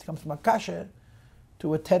darkness. He comes from a kasher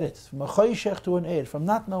to a teretz, from a choshech to an eir, from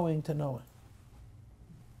not knowing to knowing.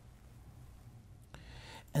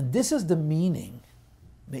 And this is the meaning,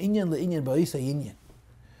 me'inyan le'inyan ba'isa inyan,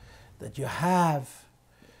 that you have,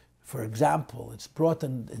 for example, it's brought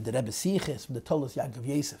in the Rebbe Siches from the Tolos Yaakov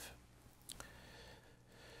Yosef,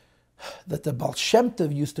 that the Baal Shem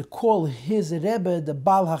Tov used to call his Rebbe the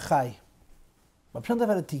Baal HaChai. Baal Shem Tov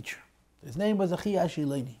had a teacher. His name was Chassidishe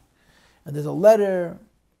Parsha. And there's a letter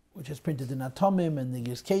which is printed in Atomim and the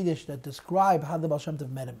Gis Kedesh that describe how the Baal Shem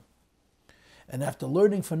Tov met him. And after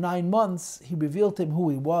learning for 9 months, he revealed to him who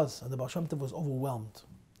he was, and the Baal Shem Tov was overwhelmed.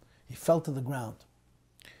 He fell to the ground.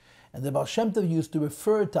 And the Baal Shem Tov used to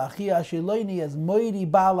refer to Chassidishe Parsha as Moiri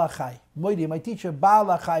Baal HaChai. Moiri, my teacher, Baal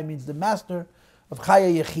HaChai means the master of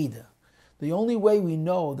Chaya Yechida. The only way we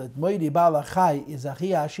know that Moiri Baal HaChai is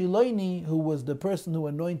Chassidishe Parsha, who was the person who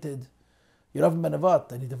anointed Yeravim ben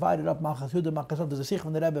Avat, and he divided up Malchus Yehuda, Malchus Yosef. There's a sikh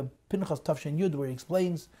from the Rebbe, Pinchas Tafshin Yud, where he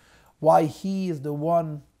explains why he is the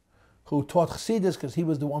one who taught Chassidus, because he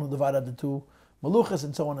was the one who divided the 2 Maluchas,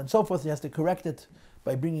 and so on and so forth. He has to correct it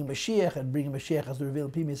by bringing Mashiach, and bringing Mashiach as the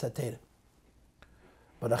revealed Pimis HaTorah.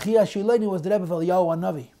 But Chassidishe Parsha was the Rebbe of Eliyahu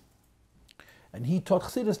Hanavi, and he taught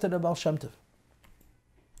Chassidus to the Baal Shem Tov.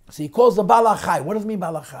 So he calls the Baal HaChai. What does it mean,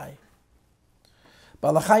 Baal HaChai?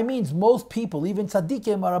 Baal HaChai means most people, even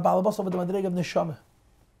tzaddikim, are a Baal Bas over the Madreg of Neshama.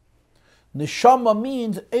 Neshama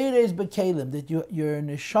means Eres B'Kelim, that your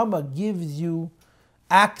Neshama gives you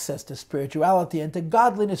access to spirituality and to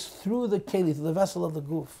godliness through the Keli, through the vessel of the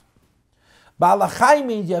Guf. Baal HaChai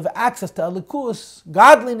means you have access to Alikus,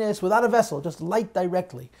 godliness without a vessel, just light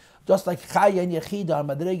directly. Just like Chaya and Yechida are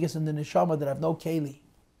Madregas in the Neshama that have no Keli.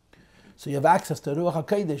 So you have access to Ruach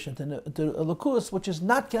HaKodesh and to Elikus, which is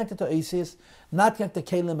not connected to Isis, not connected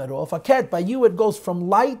to Kelim at all. Faket, by you it goes from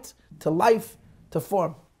light to life to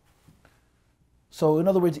form. So in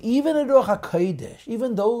other words, even in Ruach HaKodesh,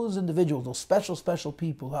 even those individuals, those special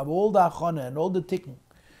people who have all the achana and all the tikkun,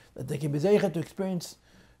 that they can be zeicha to experience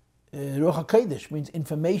Ruach HaKodesh, means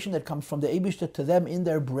information that comes from the Eibishter to them in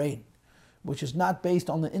their brain, which is not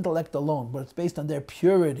based on the intellect alone, but it's based on their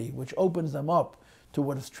purity, which opens them up to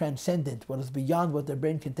what is transcendent, what is beyond what their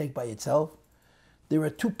brain can take by itself. There are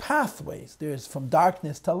 2 pathways. There is from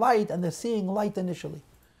darkness to light, and they're seeing light initially.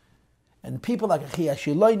 And people like Achia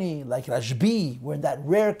Shiloni, like Rashbi, were in that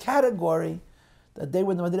rare category that they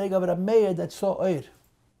were in the Madrega of Rameir that saw Oir.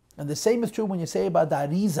 And the same is true when you say about the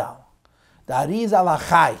Arizal. The Arizal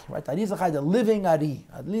Achai, right? The Arizal Achai, the living Ari.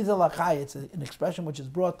 Arizal Achai, it's an expression which is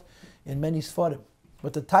brought in many Sfarim.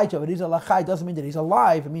 But the title of Arizal Achai doesn't mean that he's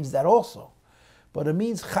alive, it means that also. But it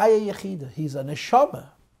means Chaya Yechida. He's a Neshama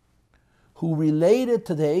who related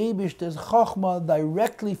to the Eibishter's Chochmah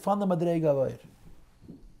directly from the Madrega of Oir.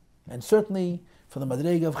 And certainly from the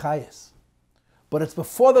Madrega of Chayas. But it's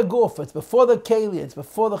before the Guf, it's before the Keli, it's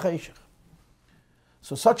before the Cheshach.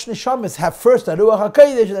 So such neshamas have first the Ruach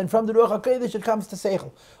HaKodesh, and then from the Ruach HaKodesh it comes to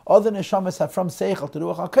Seichel. Other neshamas have from Seichel to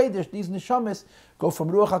Ruach HaKodesh. These neshamas go from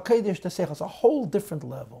Ruach HaKodesh to Seichel. It's a whole different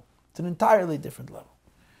level. It's an entirely different level.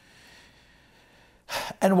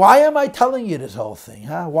 And why am I telling you this whole thing?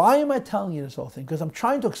 Huh? Why am I telling you this whole thing? Because I'm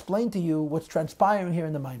trying to explain to you what's transpiring here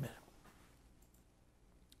in the Maamar.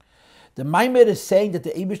 The Maamar is saying that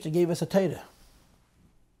the Eibishter gave us a Torah.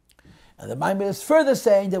 And the Maamar is further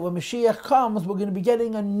saying that when Mashiach comes, we're going to be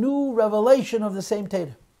getting a new revelation of the same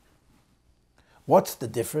Torah. What's the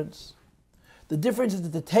difference? The difference is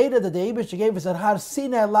that the Torah that the Eibishter gave us at Har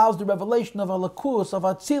Sinai allows the revelation of Alakus, of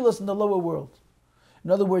Atzilus in the lower world. In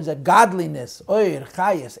other words, that godliness, Oir,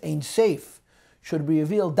 Chayas, Ein Seif, should be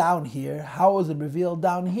revealed down here. How is it revealed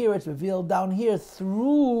down here? It's revealed down here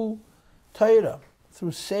through Torah, through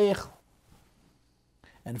Seichel.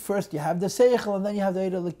 And first you have the Seichel, and then you have the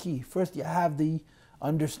Eid Laki. First you have the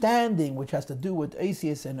understanding, which has to do with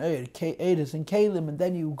Asius and Eidus and Kalim, and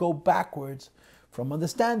then you go backwards from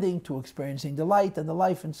understanding to experiencing the light and the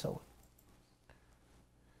life and so on.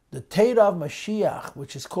 The Torah of Mashiach,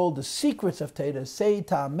 which is called the secrets of Torah, Sei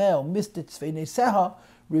Ta'amel, Mistit Tzvei Seha,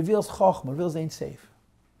 reveals Chochmah, reveals Ein Seif.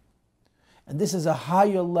 And this is a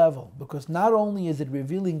higher level, because not only is it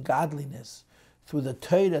revealing godliness, through the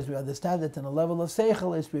Torah, as we understand it, in a level of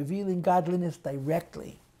Seichel, it's revealing godliness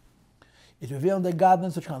directly. It's revealing the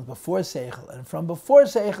godliness which comes before Seichel, and from before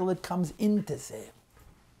Seichel it comes into Seichel.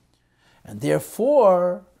 And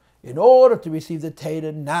therefore, in order to receive the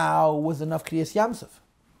Torah now was enough Kriyas Yamsuf,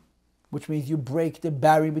 which means you break the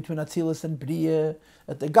barrier between Atzilus and Bria,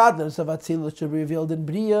 that the godliness of Atzilus should be revealed in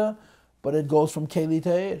Bria, but it goes from Keli to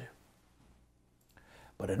Eir.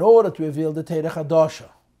 But in order to reveal the Torah Chadasha,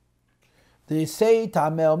 they say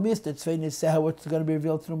Tamel Mistet Tzvei which is going to be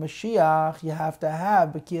revealed through Mashiach, you have to have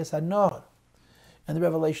B'kiyas HaNor and the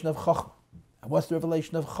revelation of Chochmah. And what's the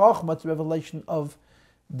revelation of Chochmah? It's the revelation of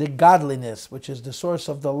the godliness, which is the source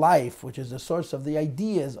of the life, which is the source of the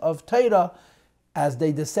ideas of Torah, as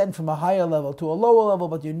they descend from a higher level to a lower level,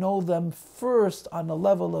 but you know them first on the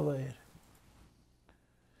level of Eir.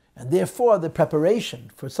 And therefore the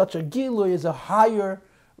preparation for such a Gilui is a higher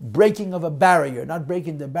breaking of a barrier, not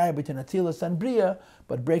breaking the barrier between Atzilus and Bria,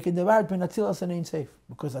 but breaking the barrier between Atzilus and Ein Seif.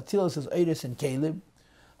 Because Atzilus is Eidus and Kalim,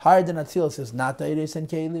 higher than Atzilus is not Eidus and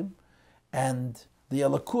Kalim, and the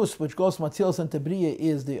Elakus, which goes from Atzilus into Bria,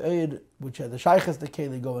 is the Eid, which has the Shaykhas the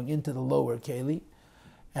Keli going into the lower Keli,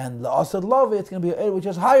 and the Asad Love, it's going to be an Eid which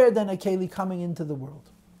is higher than a Keli coming into the world.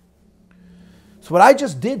 So what I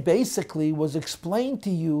just did basically was explain to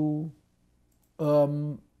you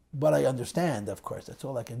what I understand, of course. That's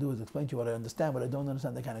all I can do is explain to you what I understand. What I don't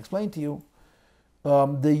understand, I can't explain to you.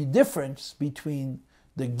 The difference between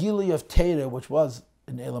the Gili of Torah, which was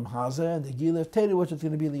in Elam Hazeh, and the Gili of Torah, which is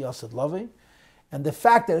going to be the Yossi Lavi, and the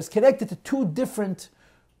fact that it's connected to two different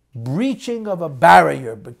breaching of a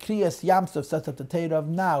barrier, B'kriyas Yamsuf, such as the Torah of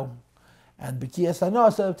now, and B'kriyas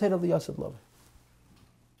Hano, such as the Torah of the Yossi Lavi.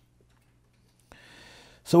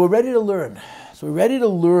 So we're ready to learn. So we're ready to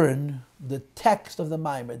learn the text of the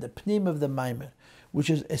Maamar, the Pnim of the Maamar, which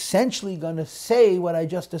is essentially going to say what I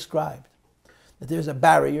just described. That there's a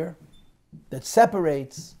barrier that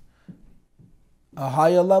separates a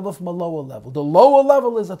higher level from a lower level. The lower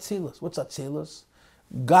level is Atzilus. What's Atzilus?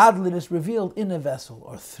 Godliness revealed in a vessel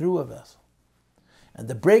or through a vessel. And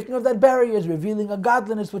the breaking of that barrier is revealing a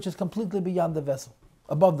godliness which is completely beyond the vessel,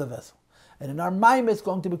 above the vessel. And in our Maamar it's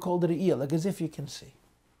going to be called Re'iyah, like as if you can see.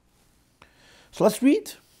 So let's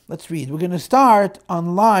read. Let's read. We're going to start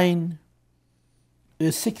on line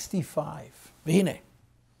 65. V'hinei.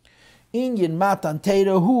 Inyan matan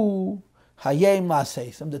Torah hu hayem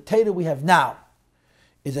laseisam. The Torah we have now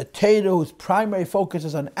is a Torah whose primary focus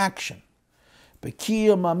is on action.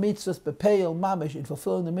 B'kiyum mitzvahs b'peil mamish, in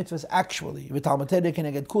fulfilling the mitzvahs actually. V'talmud Torah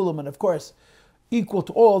keneged kulam, and of course, equal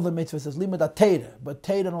to all the mitzvahs is limud Torah, but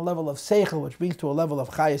Torah on a level of seichel, which brings to a level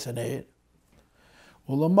of chayes and eir.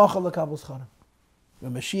 Ulamachal l'kabel schara.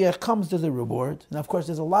 When Mashiach comes, there's a reward. And of course,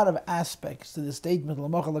 there's a lot of aspects to the statement,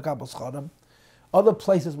 L'mochel l'kabel schara. Other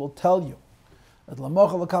places will tell you That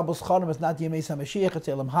Lamocha L'Kabos Chanim is not Yemei HaMashiach, it's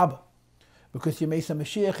Elam Haba. Because Yemei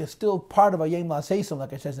HaMashiach is still part of a Yem La'aseisim,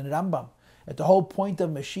 like it says in the Rambam. At the whole point of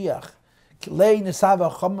Mashiach, Lei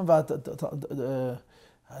Nesava Chachamim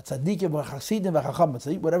Tzadikim V'Chassidim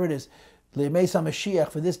V'Chachamim, whatever it is, Yemei HaMashiach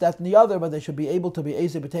for this, that, and the other, but they should be able to be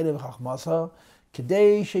Eisei B'Teirah V'Chachmasa,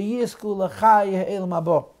 Kedei Sheyisku L'Chai Elam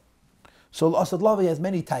Haba. So L'Asad Lavi has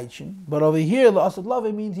many taichin, but over here L'Asad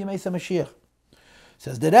Lavi means Yemei HaMashiach.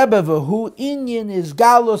 Says the Rebbe, "V'hu inyan is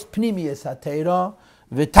galus pnimius haTeira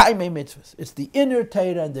v'taimei mitzvahs." It's the inner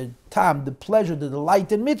Teira and the time, the pleasure, the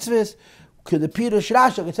delight in mitzvahs. The Pirush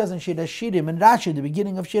Rashi, it says in Shir Hashirim and Rashi, the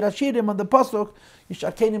beginning of Shir Hashirim on the pasuk,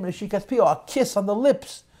 Yishakenim Neshikas Pio, a kiss on the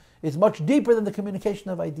lips is much deeper than the communication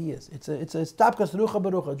of ideas. It's a stapkas rucha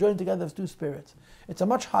berucha, joining together of two spirits. It's a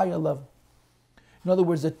much higher level. In other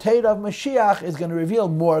words, the Teira of Mashiach is going to reveal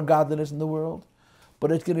more godliness in the world,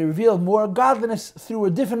 but it's going to reveal more godliness through a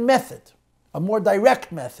different method, a more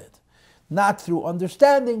direct method, not through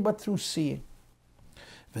understanding, but through seeing.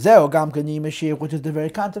 Which is the very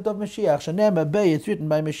concept of Mashiach. It's written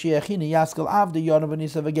by Mashiach,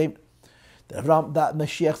 that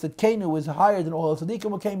Mashiach said Kenu is higher than all the tzaddikim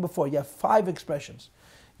who came before. You have 5 expressions: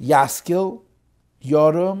 Yaskil,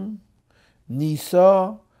 Yoram,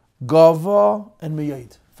 Nisa, Gava, and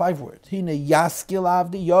Miyed. 5 words. Hine Yaskil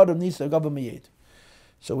Avdi, Yoram, Nisa, Gava, Miyed.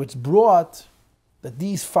 So it's brought that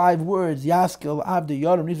these 5 words, Yaskil, Avdi,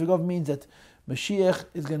 Yoram, Nisa, Gava, means that Mashiach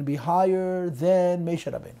is going to be higher than Moshe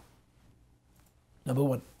Rabbeinu. Number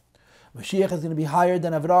 1. Mashiach is going to be higher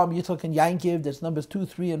than Avraham, Yitzchak, and Yankov. That's numbers 2,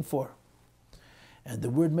 3, and 4. And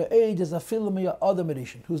the word Me'ed is a filim Adam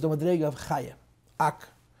Rishon, who's the Madrega of Chaya, Ak.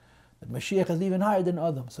 That Mashiach is even higher than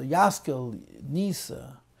Adam. So Yaskil,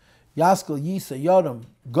 Nisa, Yaskil, Yisa, Yoram,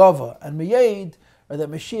 Gava, and Me'ed are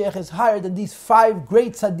that Mashiach is higher than these 5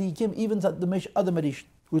 great tzaddikim, even the Adam Rishon,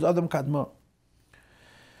 who's Adam Kadmon.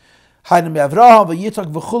 Mashiach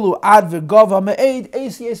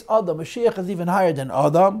is even higher than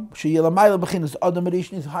Adam. Adam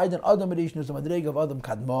Rishon is higher than Adam Rishon, who's the Madrega of Adam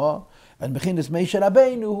Kadma, and Bechinas Moshe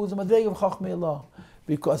Rabbeinu, who's the Madrega of Chachmei Allah.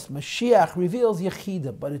 Because Mashiach reveals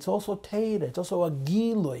Yechida, but it's also Teira, it's also a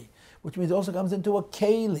Gilui, which means it also comes into a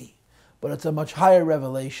Keli, but it's a much higher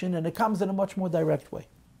revelation, and it comes in a much more direct way.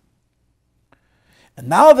 And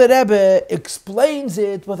now the Rebbe explains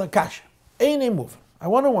it with a kasha. Ain't moving. I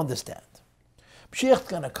want to understand. Mashiach is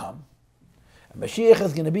going to come. And Mashiach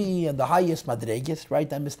is going to be in the highest madreges,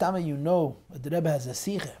 right? And Mistama, you know that the Rebbe has a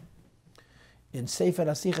sikha. In Sefer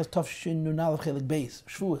HaSichas Tov Shin Nun Aleph Chelik Beis,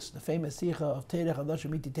 Shvuos, the famous sikha of Terech Hadosh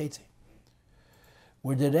Miti Teitze,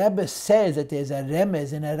 where the Rebbe says that there's a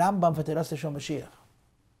remez in a Rambam for Teras Shal Mashiach.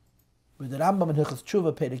 Where the Rambam in Hilchos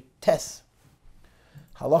Tshuva Perek Tes,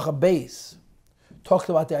 Halacha Beis, talks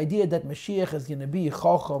about the idea that Mashiach is going to be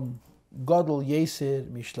Chacham, Gadol Yeser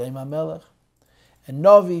Mishleim HaMelech, and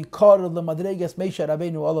Navi Korel the Madregas Moshe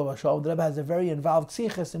Rabbeinu Olav Hashem. The Rebbe has a very involved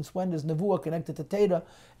sikha. Since when is Nevuah connected to Teira?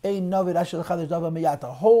 Ein Navi Rashel Chadash Dava Meyat.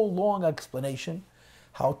 A whole long explanation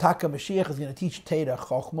how Taka Mashiach is going to teach Teira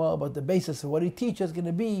Chochma, but the basis of what he teaches is going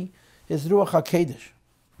to be his Ruach HaKedesh.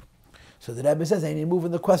 So the Rebbe says, any move,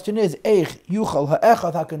 and the question is, Eich Yuchal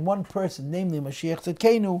Ha'echad, how can one person, namely Mashiach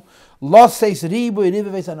Tzedkenu, Los Seis Ribu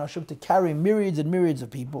Ribeves Anashim, to carry myriads and myriads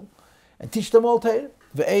of people and teach them all Teira?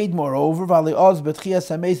 Ve'ed, moreover, Vali Oz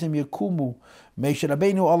Betchias HaMesim Yekumu Moshe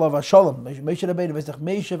Rabbeinu Olav Hashem. Moshe Rabbeinu Vesach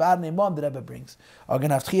Meshav Arnei Mon, the Rebbe brings, are going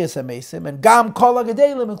to have Tchias HaMesim, and Gam Kol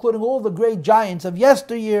HaGedelim, including all the great giants of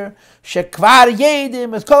yesteryear, Shekvar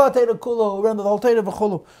Yedim, as Kol HaTeira Kulo, who remember the whole Teira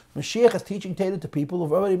V'chulu. Mashiach is teaching Teira to people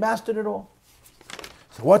who've already mastered it all.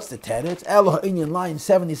 So what's the Teretz? Eloh Inyan line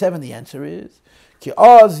 77, the answer is, Ki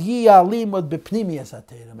Oz Yiyah Limud B'pnimiyas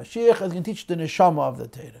HaTeira. Mashiach is going to teach the Neshama of the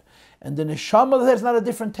Teira. And the Neshama of the Teira is not a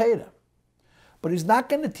different Teira. But he's not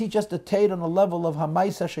going to teach us the Teira on the level of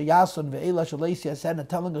Hamaisa Shayasun Ve'ela Shalesi Asen, and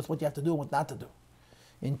telling us what you have to do and what not to do.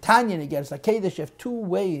 In Tanya, again, it's like Kedesh, you have 2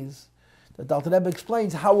 ways that the Alter Rebbe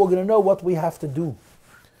explains how we're going to know what we have to do.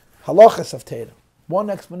 Halachas of Teira. One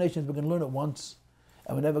explanation is we're going to learn it once,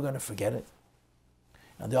 and we're never going to forget it.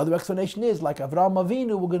 And the other explanation is, like Avraham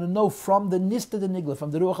Avinu, we're going to know from the Nista de Nigla, from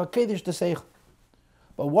the Ruach HaKedesh to Seichel.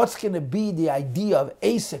 But what's going to be the idea of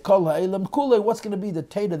Eisek Kol Ha'elam Kulei? What's going to be the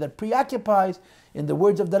Teira that preoccupies, in the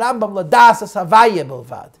words of the Rambam, Ladasas Havaya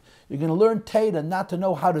Bilvad? You're going to learn Teira not to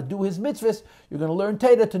know how to do his mitzvahs. You're going to learn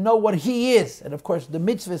Teira to know what he is. And of course, the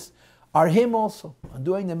mitzvahs are him also. And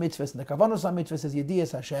doing the mitzvahs, and the Kavanos HaMitzvahs is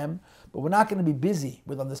Yediyas Hashem. But we're not going to be busy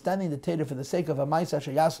with understanding the Teira for the sake of a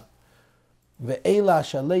Ma'aseh Sheyasa. Ve'ela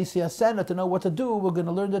Shaleisi Asena, to know what to do. We're going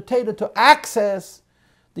to learn the Teira to access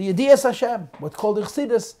the Yediyas Hashem, what's called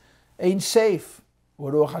Chassidus, Ein Safe,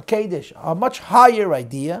 or Ruach HaKodesh, a much higher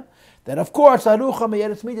idea, that of course,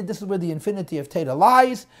 this is where the infinity of Teda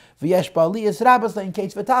lies.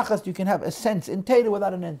 You can have a sense in Teda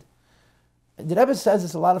without an end. The Rebbe says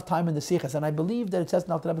this a lot of time in the Sichas, and I believe that it says in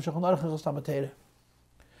the Rebbe Shulchan Aruch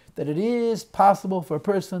that it is possible for a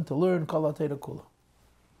person to learn Kol HaTeira Kula.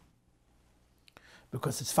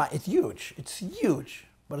 Because it's huge,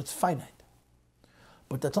 but it's finite.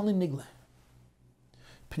 But that's only Nigla.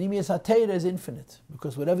 Pnimiyas HaTeira is infinite,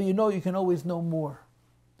 because whatever you know, you can always know more.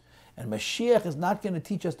 And Mashiach is not going to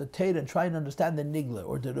teach us the Torah and try and understand the Nigla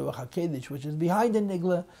or the Ruach HaKodesh, which is behind the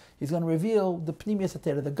Nigla. He's going to reveal the Pnimiyas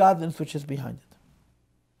HaTorah, the godliness which is behind it.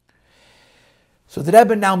 So the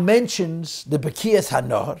Rebbe now mentions the Bekiyas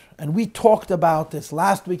HaNor, and we talked about this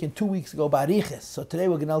last week and 2 weeks ago by Ariches. So today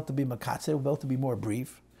we're going to be Makatzer, we're going to be more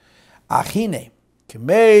brief. Achine,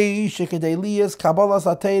 K'mei shekedei liyas Kabbalas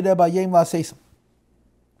HaTorah b'yem la'seisam.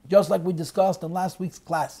 Just like we discussed in last week's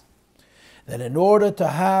class, that in order to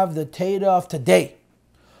have the Torah of today,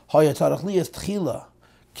 the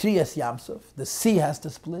sea has to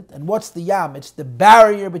split. And what's the Yam? It's the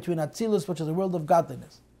barrier between Atzilus, which is a world of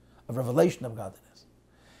godliness, of revelation of godliness,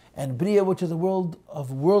 and Bria, which is a world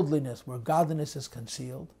of worldliness, where godliness is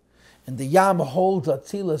concealed. And the Yam holds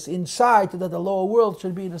Atzilus inside so that the lower world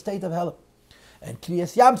should be in a state of hell. And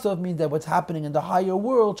Kriyas Yamsov means that what's happening in the higher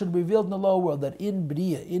world should be revealed in the lower world. That in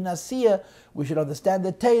Bria, in Asiya, we should understand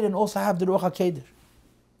the Torah and also have the Ruach HaKodesh.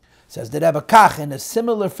 Says the Rebbe Kach in a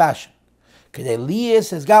similar fashion. When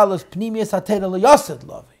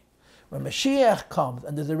Mashiach comes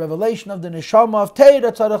and there's a revelation of the Neshama of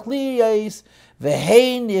Torah, tzarech liyes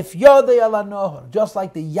v'hein if yodei ala nohar. Just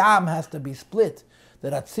like the Yam has to be split,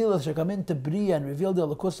 that Atzilus should come into Bria and reveal the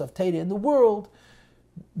Elokus of Torah in the world,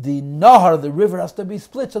 the Nahar, the river, has to be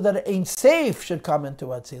split so that Ein Seif should come into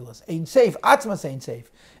Atzilus. Ein Seif, Atzmas Ein Seif.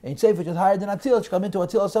 Ein Seif, which is higher than Atzilus, should come into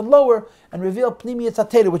Atzilus and lower and reveal Pnimiyas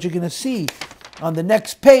HaTorah, which you're going to see on the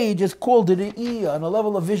next page is called the Re'iyah, on a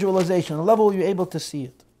level of visualization, a level where you're able to see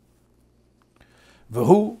it.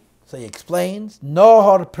 V'hu, so he explains,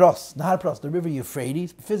 Nahar Pros, the river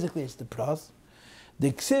Euphrates, physically it's the Pros.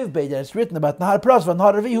 The Ksiv Beit that it's written about Nahar Pros,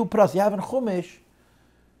 Nahar Revihu Pros. You have in Chumash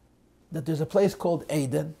that there's a place called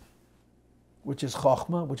Eden, which is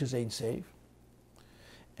Chochmah, which is Ein Seif.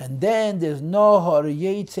 And then there's Nohar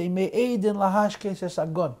Yetzei Me Eden Lahashkes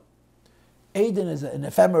Esagon. Eden is an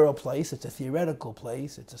ephemeral place, it's a theoretical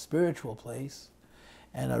place, it's a spiritual place.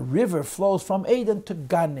 And a river flows from Eden to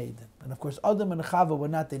Gan Eden. And of course, Adam and Chava were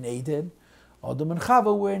not in Eden. Adam and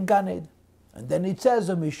Chava were in Gan Eden. And then it says,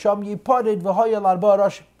 Misham Yiparid V'hoyal Arba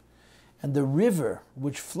Roshim. And the river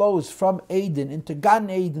which flows from Eden into Gan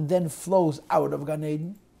Eden then flows out of Gan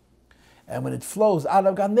Eden. And when it flows out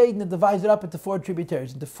of Gan Eden, it divides it up into 4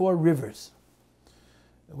 tributaries, into 4 rivers.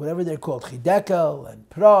 Whatever they're called, Chidekel and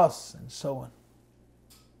Pros and so on.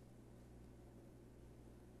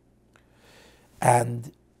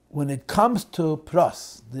 And when it comes to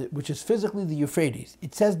Pros, which is physically the Euphrates,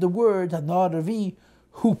 it says the word Hanar Ravi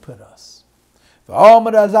Huperos.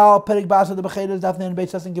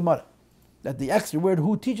 That the extra word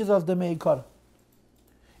who teaches us the Meikar.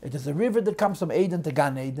 It is a river that comes from Eden to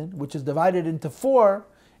Gan Eden, which is divided into 4,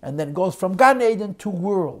 and then goes from Gan Eden to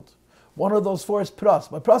world. One of those 4 is Pros.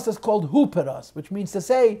 But Pros is called Huperos, which means to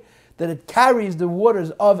say that it carries the waters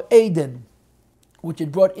of Eden, which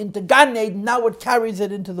it brought into Gan Eden, now it carries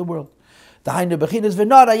it into the world. That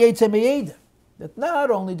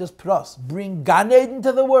not only does Pros bring Gan Eden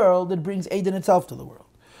to the world, it brings Eden itself to the world.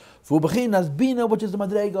 Bina, which is the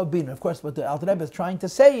Madrega of Bina. Of course, what the Alter Rebbe is trying to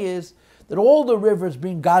say is that all the rivers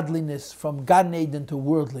bring godliness from Gan Eden to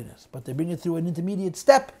worldliness, but they bring it through an intermediate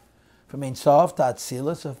step, from Ein Sof to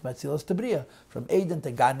Atzilus, of Atzilus to Bria, from Eden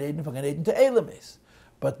to Gan Eden, from Gan Eden to Elamis.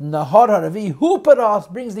 But Nahar Haravi Huparas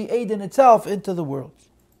brings the Eden itself into the world.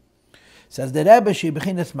 Says the Rebbe, she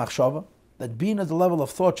bechinas machshava, that Bina is the level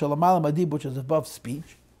of thought, Shalamal Madib, which is above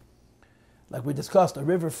speech. Like we discussed, a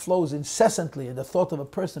river flows incessantly and the thought of a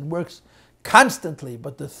person works constantly,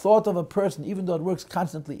 but the thought of a person, even though it works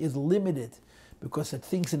constantly, is limited because it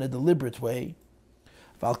thinks in a deliberate way.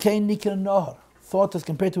 Valkein Nikir Nohar, thought is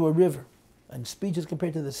compared to a river, and speech is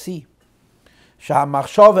compared to the sea.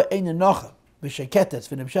 Sha'amachshava ein enocha, v'sheketes,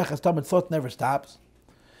 v'nimshechas tamid, thought never stops.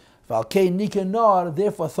 Valkein Nikir Nohar,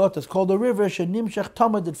 therefore thought is called a river, shenimshech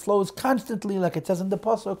tamid, it flows constantly, like it says in the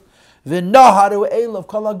Pasuk, V'noharu Elav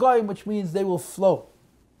Kol HaGoyim, which means they will flow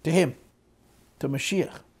to him, to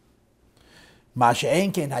Mashiach.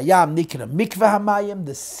 Ma'ashe'enkein hayam nikra mikveh hamayim,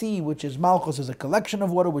 the sea, which is Malchus, is a collection of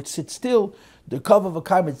water which sits still. The cover of a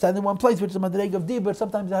karmet stands in one place, which is a madreg of dibur.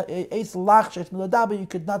 Sometimes you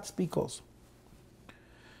could not speak also.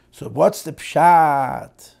 So what's the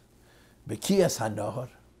pshat? Bekiyas hanahar.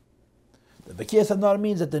 The bekiyas hanahar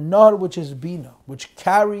means that the nahar, which is bina, which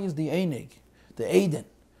carries the enig, the Eden,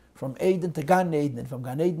 from Eden to Gan Eden, and from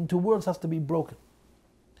Gan Eden to worlds, has to be broken.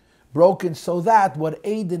 Broken so that what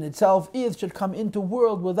Eden itself is should come into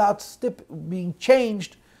world without being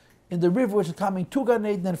changed in the river which is coming to Gan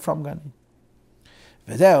Eden and from Gan Eden.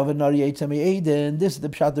 This is the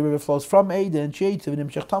pshat, the river flows from Eden.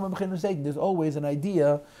 There's always an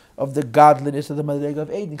idea of the godliness of the madrega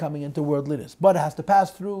of Eden coming into worldliness. But it has to pass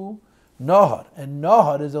through Nahar, and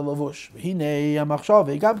Nahar is a lavush.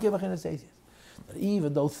 That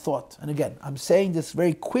even though thought, and again, I'm saying this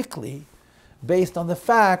very quickly, based on the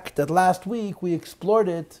fact that last week we explored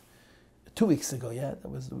it, 2 weeks ago,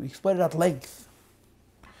 we explored it at length.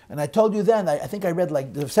 And I told you then, I think I read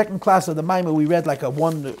like the second class of the Maamar, we read like a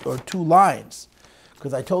 1 or 2 lines.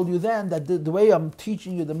 Because I told you then that the way I'm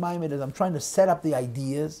teaching you the Maamar is I'm trying to set up the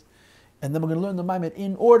ideas, and then we're going to learn the Maamar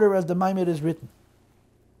in order as the Maamar is written.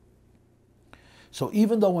 So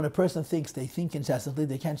even though when a person thinks, they think incessantly,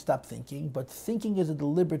 they can't stop thinking, but thinking is a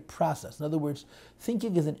deliberate process. In other words,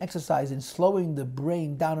 thinking is an exercise in slowing the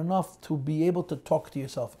brain down enough to be able to talk to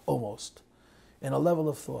yourself, almost, in a level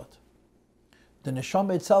of thought. The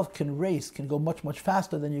neshama itself can go much, much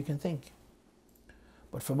faster than you can think.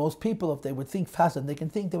 But for most people, if they would think faster than they can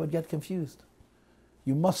think, they would get confused.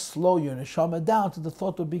 You must slow your neshama down so the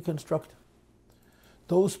thought would be constructive.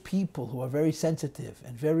 Those people who are very sensitive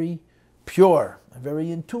and very pure and very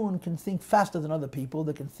in tune can think faster than other people.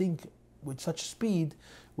 They can think with such speed,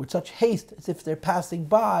 with such haste, as if they're passing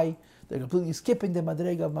by, they're completely skipping the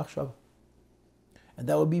madrega of machshava. And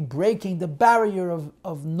that would be breaking the barrier of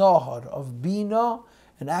nahar, of bina,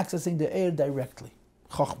 and accessing the air directly.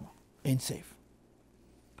 Chochma, ain't safe.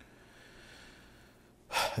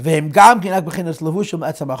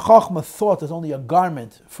 Chochma, thought is only a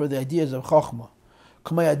garment for the ideas of chochma.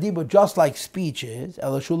 Just like speech is,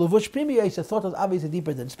 thought is obviously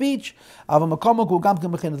deeper than speech. Thought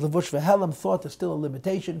is still a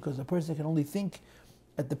limitation because the person can only think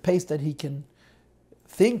at the pace that he can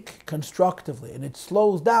think constructively, and it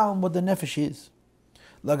slows down what the nefesh is.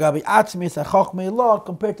 Compared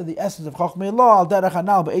to the essence of chochmei law,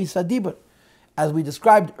 as we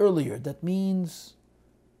described earlier, that means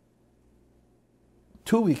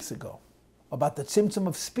 2 weeks ago, about the symptom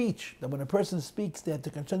of speech, that when a person speaks, they have to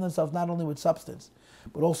concern themselves not only with substance,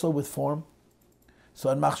 but also with form. So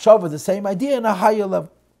in machshava, the same idea in a higher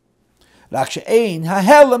level. The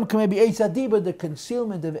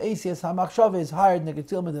concealment of Eisias HaMachshava is higher than the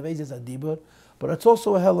concealment of Eisias HaDibur, but it's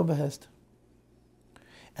also a Helam Behester.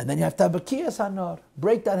 And then you have to have a Kiyas HaNar,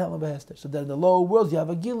 break that Helam Behester. So that in the lower worlds you have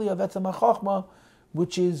a Gili of Etzem HaChochma,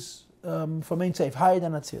 which is, from Ein Seif, higher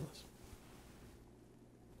than Atzilus.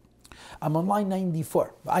 I'm on line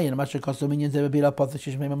 94. It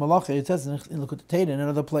says in Likutei Torah in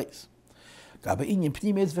another place.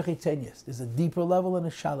 There's a deeper level and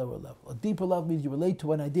a shallower level. A deeper level means you relate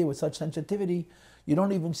to an idea with such sensitivity, you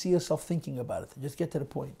don't even see yourself thinking about it. You just get to the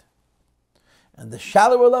point. And the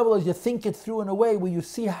shallower level is you think it through in a way where you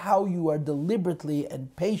see how you are deliberately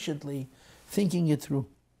and patiently thinking it through.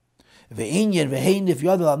 Again,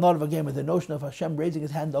 with the notion of Hashem raising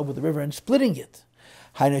his hand over the river and splitting it.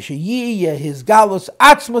 His galus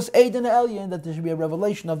atzmus Eden elyon, that there should be a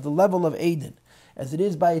revelation of the level of Eden, as it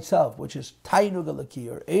is by itself, which is Tainug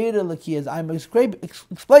Elaki or Eir Elaki, as I'm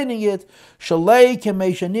explaining it, Shalei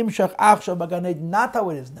Kemesha Nimshach Achshav Bagan Eden, not how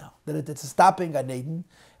it is now, that it's a stopping Gan Eden,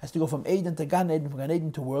 has to go from Eden to Gan Eden, from Gan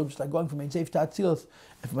Eden to world, just like going from Ein Seif to Atzilus,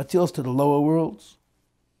 and from Atzilus to the lower worlds.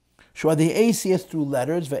 Shua the Asias through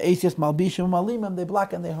letters, the Asias Malbishim Malimim, they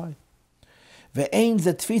block and they hide. The Ein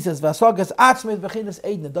Zetfisas Vasagas Atzmit Bechinas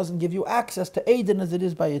Eden, it doesn't give you access to Eden as it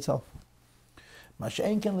is by itself.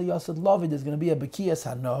 Masha'enken liyasid lavid, there's going to be a bekiyas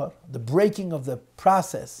hanahar, the breaking of the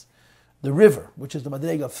process, the river, which is the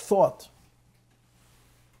madrega of thought,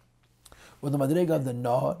 or the madrega of the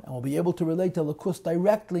nahar, and we'll be able to relate to lakus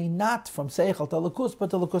directly, not from seichel to lakus, but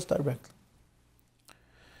to lakus directly.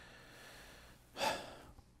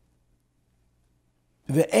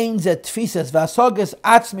 Ve'ein zet tfisas v'asagas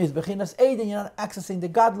atzmis bechinas Eden, you're not accessing the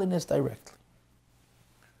godliness directly.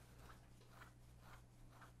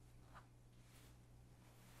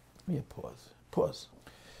 Pause.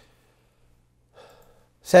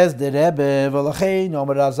 Says the Rebbe, the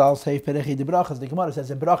Gemara says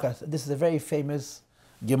in Brachas, this is a very famous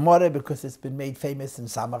Gemara because it's been made famous in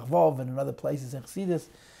Samach Vov and in other places in Chassidus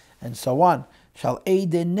and so on. Shall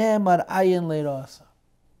Eden nemar ayin leirasa.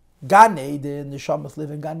 Gan Eden, the Shamas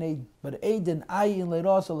live in Gan Eden. But Eden ayin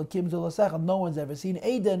leirasa lakim zulasecha. No one's ever seen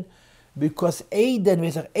Eden Because Eden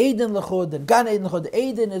is Eden Lechud and Gan Eden Lechud.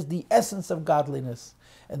 Eden is the essence of godliness.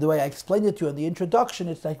 And the way I explained it to you in the introduction,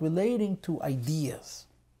 it's like relating to ideas.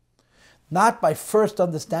 Not by first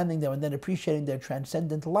understanding them and then appreciating their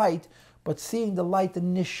transcendent light, but seeing the light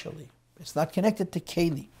initially. It's not connected to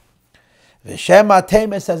Keli. V'shema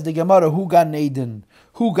Temes, says the Gemara, Hu Gan Eden.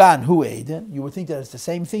 Hu Gan, Hu Eden. You would think that it's the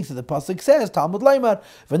same thing. So the Pasuk says, Talmud Leimar,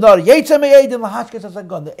 V'nor Yetzeh Me Eden L'Hashkes as a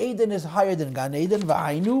Gan. The Eden is higher than Gan Eden.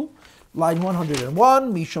 V'ainu, line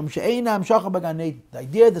 101, Mishum She'einam Shacha B'Gan Eden. The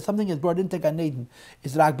idea that something is brought into Gan Eden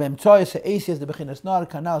is Rak B'Emtzoy Se'esi, as the Bechinas Nar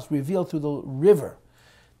Canals revealed through the river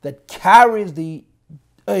that carries the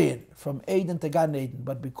Ein from Eden to Gan Eden.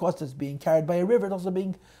 But because it's being carried by a river, it's also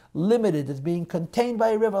being limited. It's being contained by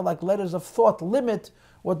a river, like letters of thought limit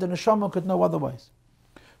what the neshama could know otherwise.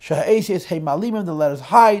 Sha'esis hey malimim, the letters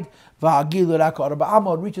hide. Va'agilu raka arba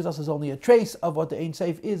amo, it reaches us as only a trace of what the Ein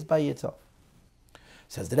Sof is by itself.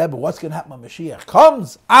 Says the Rebbe, what's going to happen when Mashiach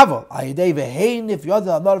comes? Aval ayidei vehein, if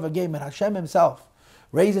yodel anor v'geim, and Hashem himself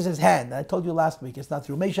raises his hand. And I told you last week, it's not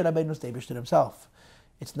through Moshe Rabbeinu Stabish to himself.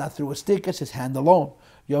 It's not through a stick, it's his hand alone.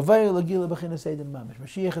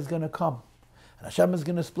 Mashiach is going to come. And Hashem is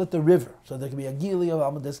going to split the river. So there can be a Gili of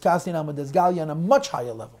Amades Kasin, Amades Galia on a much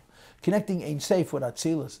higher level, connecting Ein Sof with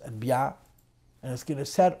Atzilus and Bia. And it's going to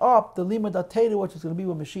set up the Limud HaTeira, which is going to be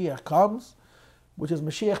when Mashiach comes, which is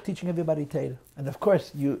Mashiach teaching everybody Teira. And of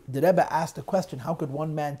course, the Rebbe asked the question, how could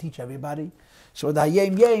one man teach everybody? So in the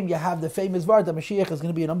Hayem Yem, you have the famous word that Mashiach is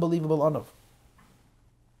going to be an unbelievable Anav.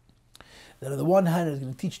 That on the one hand, he's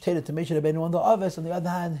going to teach Teira to Moshe Rabbeinu and the others, on the other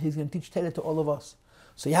hand, he's going to teach Teira to all of us.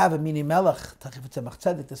 So you have a mini melech,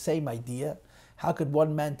 the same idea. How could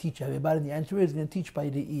one man teach everybody? And the answer is, he's going to teach by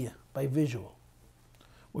the ear, by visual,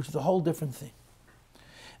 which is a whole different thing.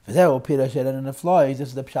 And the flies, this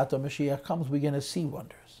is the Pshat of Mashiach comes, we're going to see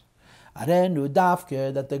wonders.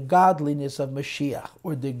 That the godliness of Mashiach,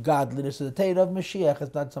 or the godliness of the Torah of Mashiach,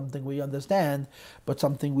 is not something we understand, but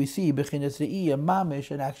something we see, mamish,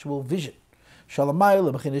 an actual vision,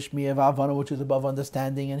 which is above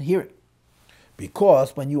understanding and hearing.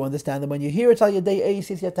 Because when you understand and when you hear it, you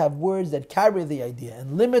have to have words that carry the idea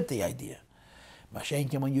and limit the idea.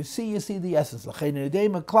 When you see the essence.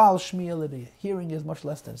 Hearing is much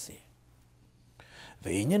less than seeing.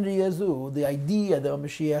 The idea that when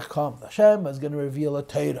Mashiach comes, Hashem is going to reveal a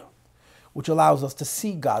Torah, which allows us to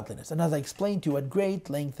see godliness. And as I explained to you at great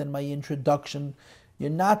length in my introduction, you're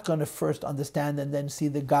not going to first understand and then see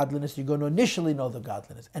the godliness. You're going to initially know the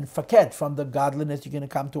godliness. And forget, from the godliness you're going to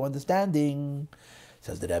come to understanding.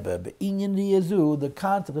 Says the Rebbe, the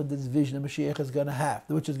concept of this vision of Mashiach is going to have,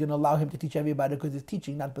 which is going to allow him to teach everybody, because he's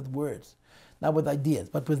teaching not with words, not with ideas,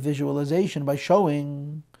 but with visualization, by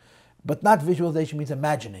showing. But not visualization means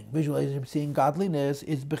imagining. Visualization, seeing godliness,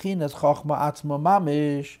 is bechinas chochma atzma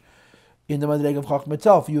mamish, in the Madreg of Chochma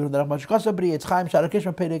itself.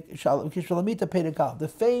 The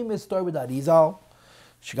famous story with Arizal,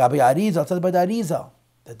 Shagabi Arizal, said by the Arizal,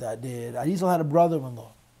 that the Arizal had a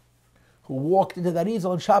brother-in-law who walked into the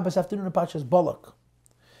Arizal on Shabbos afternoon in Pashas Balak.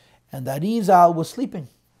 And the Arizal was sleeping,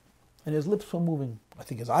 and his lips were moving. I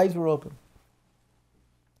think his eyes were open.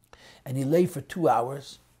 And he lay for 2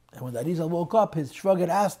 hours. And when the Arizal woke up, his shvager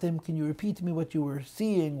asked him, can you repeat to me what you were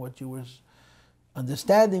seeing, what you were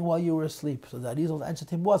understanding while you were asleep? So the Arizal's answer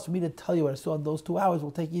to him was, for me to tell you what I saw in those 2 hours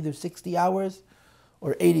will take either 60 hours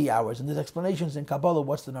or 80 hours. And there's explanations in Kabbalah,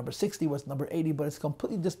 what's the number 60, what's the number 80, but it's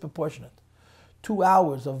completely disproportionate. 2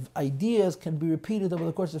 hours of ideas can be repeated over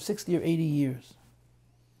the course of 60 or 80 years.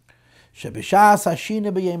 That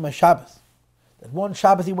one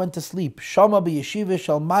Shabbos he went to sleep. He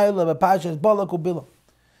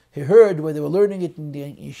heard where they were learning it in the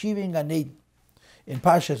yeshiva in Gan Eden, in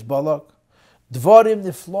Pashas Balak. Dvarim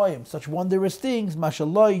nifloim, such wondrous things,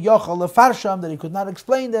 mashallah yochal lefarsham, that he could not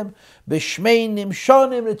explain them. B'shmeinim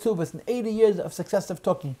shonim retzuvas, in 80 years of successive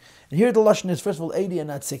talking. And here the lashon is first of all 80 and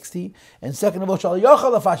not 60, and second of all shal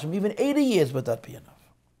yochal lefarsham, even 80 years would not be enough.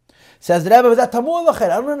 Says the Rebbe, that tamur lachet,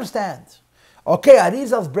 I don't understand. Okay,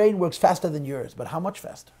 Arizal's brain works faster than yours, but how much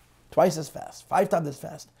faster? Twice as fast, 5 times as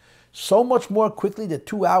fast. So much more quickly that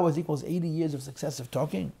 2 hours equals 80 years of successive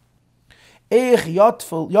talking. How can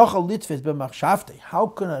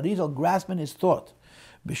Arizal grasp in his thought?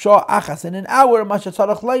 In an hour,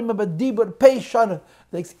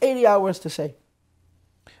 takes 80 hours to say.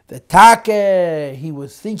 The take, he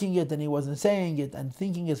was thinking it and he wasn't saying it, and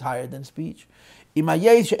thinking is higher than speech. And the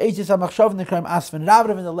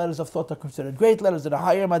letters of thought are considered great letters that are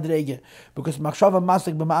higher madrege, because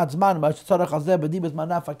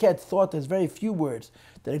thought is very few words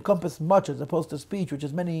that encompass much, as opposed to speech, which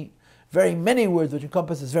is many very many words, which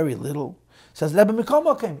encompasses very little. Says Rebbe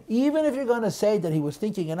Mikomokim, even if you're going to say that he was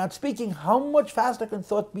thinking and not speaking, how much faster can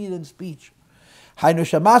thought be than speech? Hainu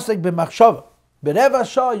shamasek b'machshava. B'reva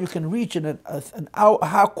shah, you can reach in an hour,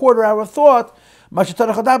 quarter hour of thought.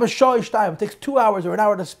 It takes 2 hours or an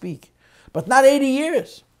hour to speak, but not 80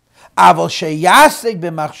 years. Aval sheyasek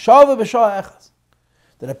b'machshava b'shah echas.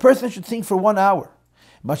 That a person should think for 1 hour.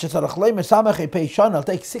 It'll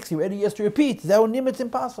take 60 or 80 years to repeat. It's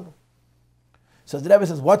impossible. So the Rebbe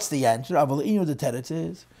says, what's the answer? The teretz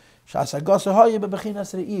is,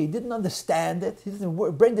 he didn't understand it. His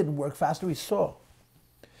brain didn't work faster. He saw.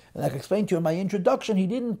 And like I explained to you in my introduction, he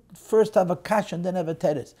didn't first have a kash and then have a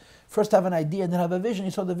teretz. First have an idea and then have a vision.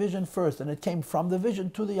 He saw the vision first, and it came from the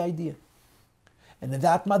vision to the idea. And in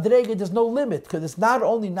that madrega, there's no limit, because it's not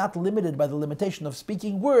only not limited by the limitation of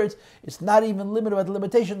speaking words, it's not even limited by the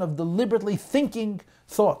limitation of deliberately thinking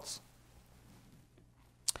thoughts.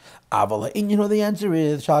 The answer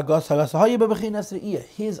is,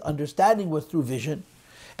 his understanding was through vision,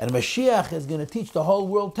 and Mashiach is going to teach the whole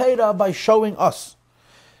world Torah by showing us.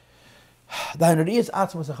 When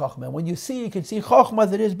you see, you can see Chokhmah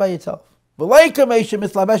that is by itself. Not as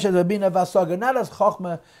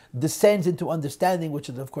Chokhmah descends into understanding, which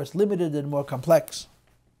is of course limited and more complex.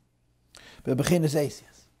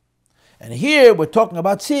 And here we're talking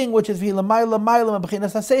about seeing, which is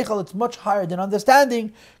it's much higher than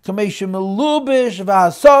understanding. The way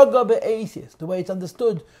it's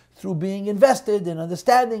understood through being invested in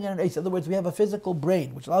understanding. And in other words, we have a physical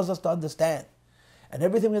brain which allows us to understand. And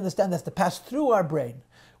everything we understand has to pass through our brain.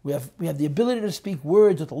 We have the ability to speak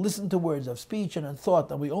words or to listen to words of speech and in thought,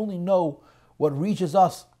 and we only know what reaches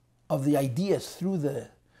us of the ideas through the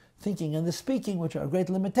thinking and the speaking, which are a great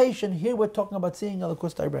limitation. Here we're talking about seeing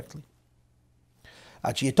Elokus directly.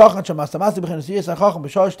 It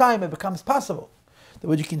becomes possible that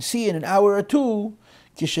what you can see in an hour or two,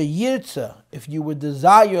 if you would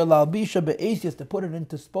desire to put it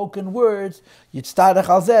into spoken words, you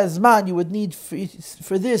would need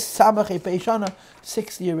for this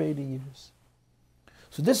 60 or 80 years.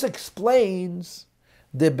 So this explains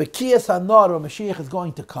the Bekiyas Hanor Mashiach is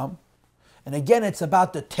going to come. And again, it's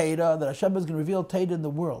about the Torah, that Hashem is going to reveal Torah in the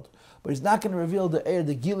world. But He's not going to reveal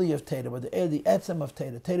the Gili of Torah, but the Etzem of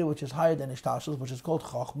Torah, which is higher than Ishtashus, which is called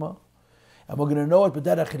Chokhmah. And we're going to know it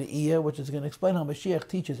B'derech Re'iyah, which is going to explain how Mashiach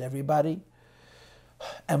teaches everybody.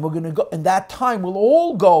 And we're going to go, in that time, we'll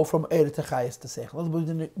all go from Eretz to Chayes to Seichel.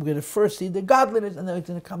 We're going to first see the godliness, and then it's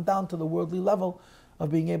going to come down to the worldly level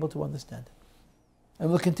of being able to understand it. And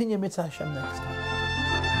we'll continue Mitzvah Hashem next time.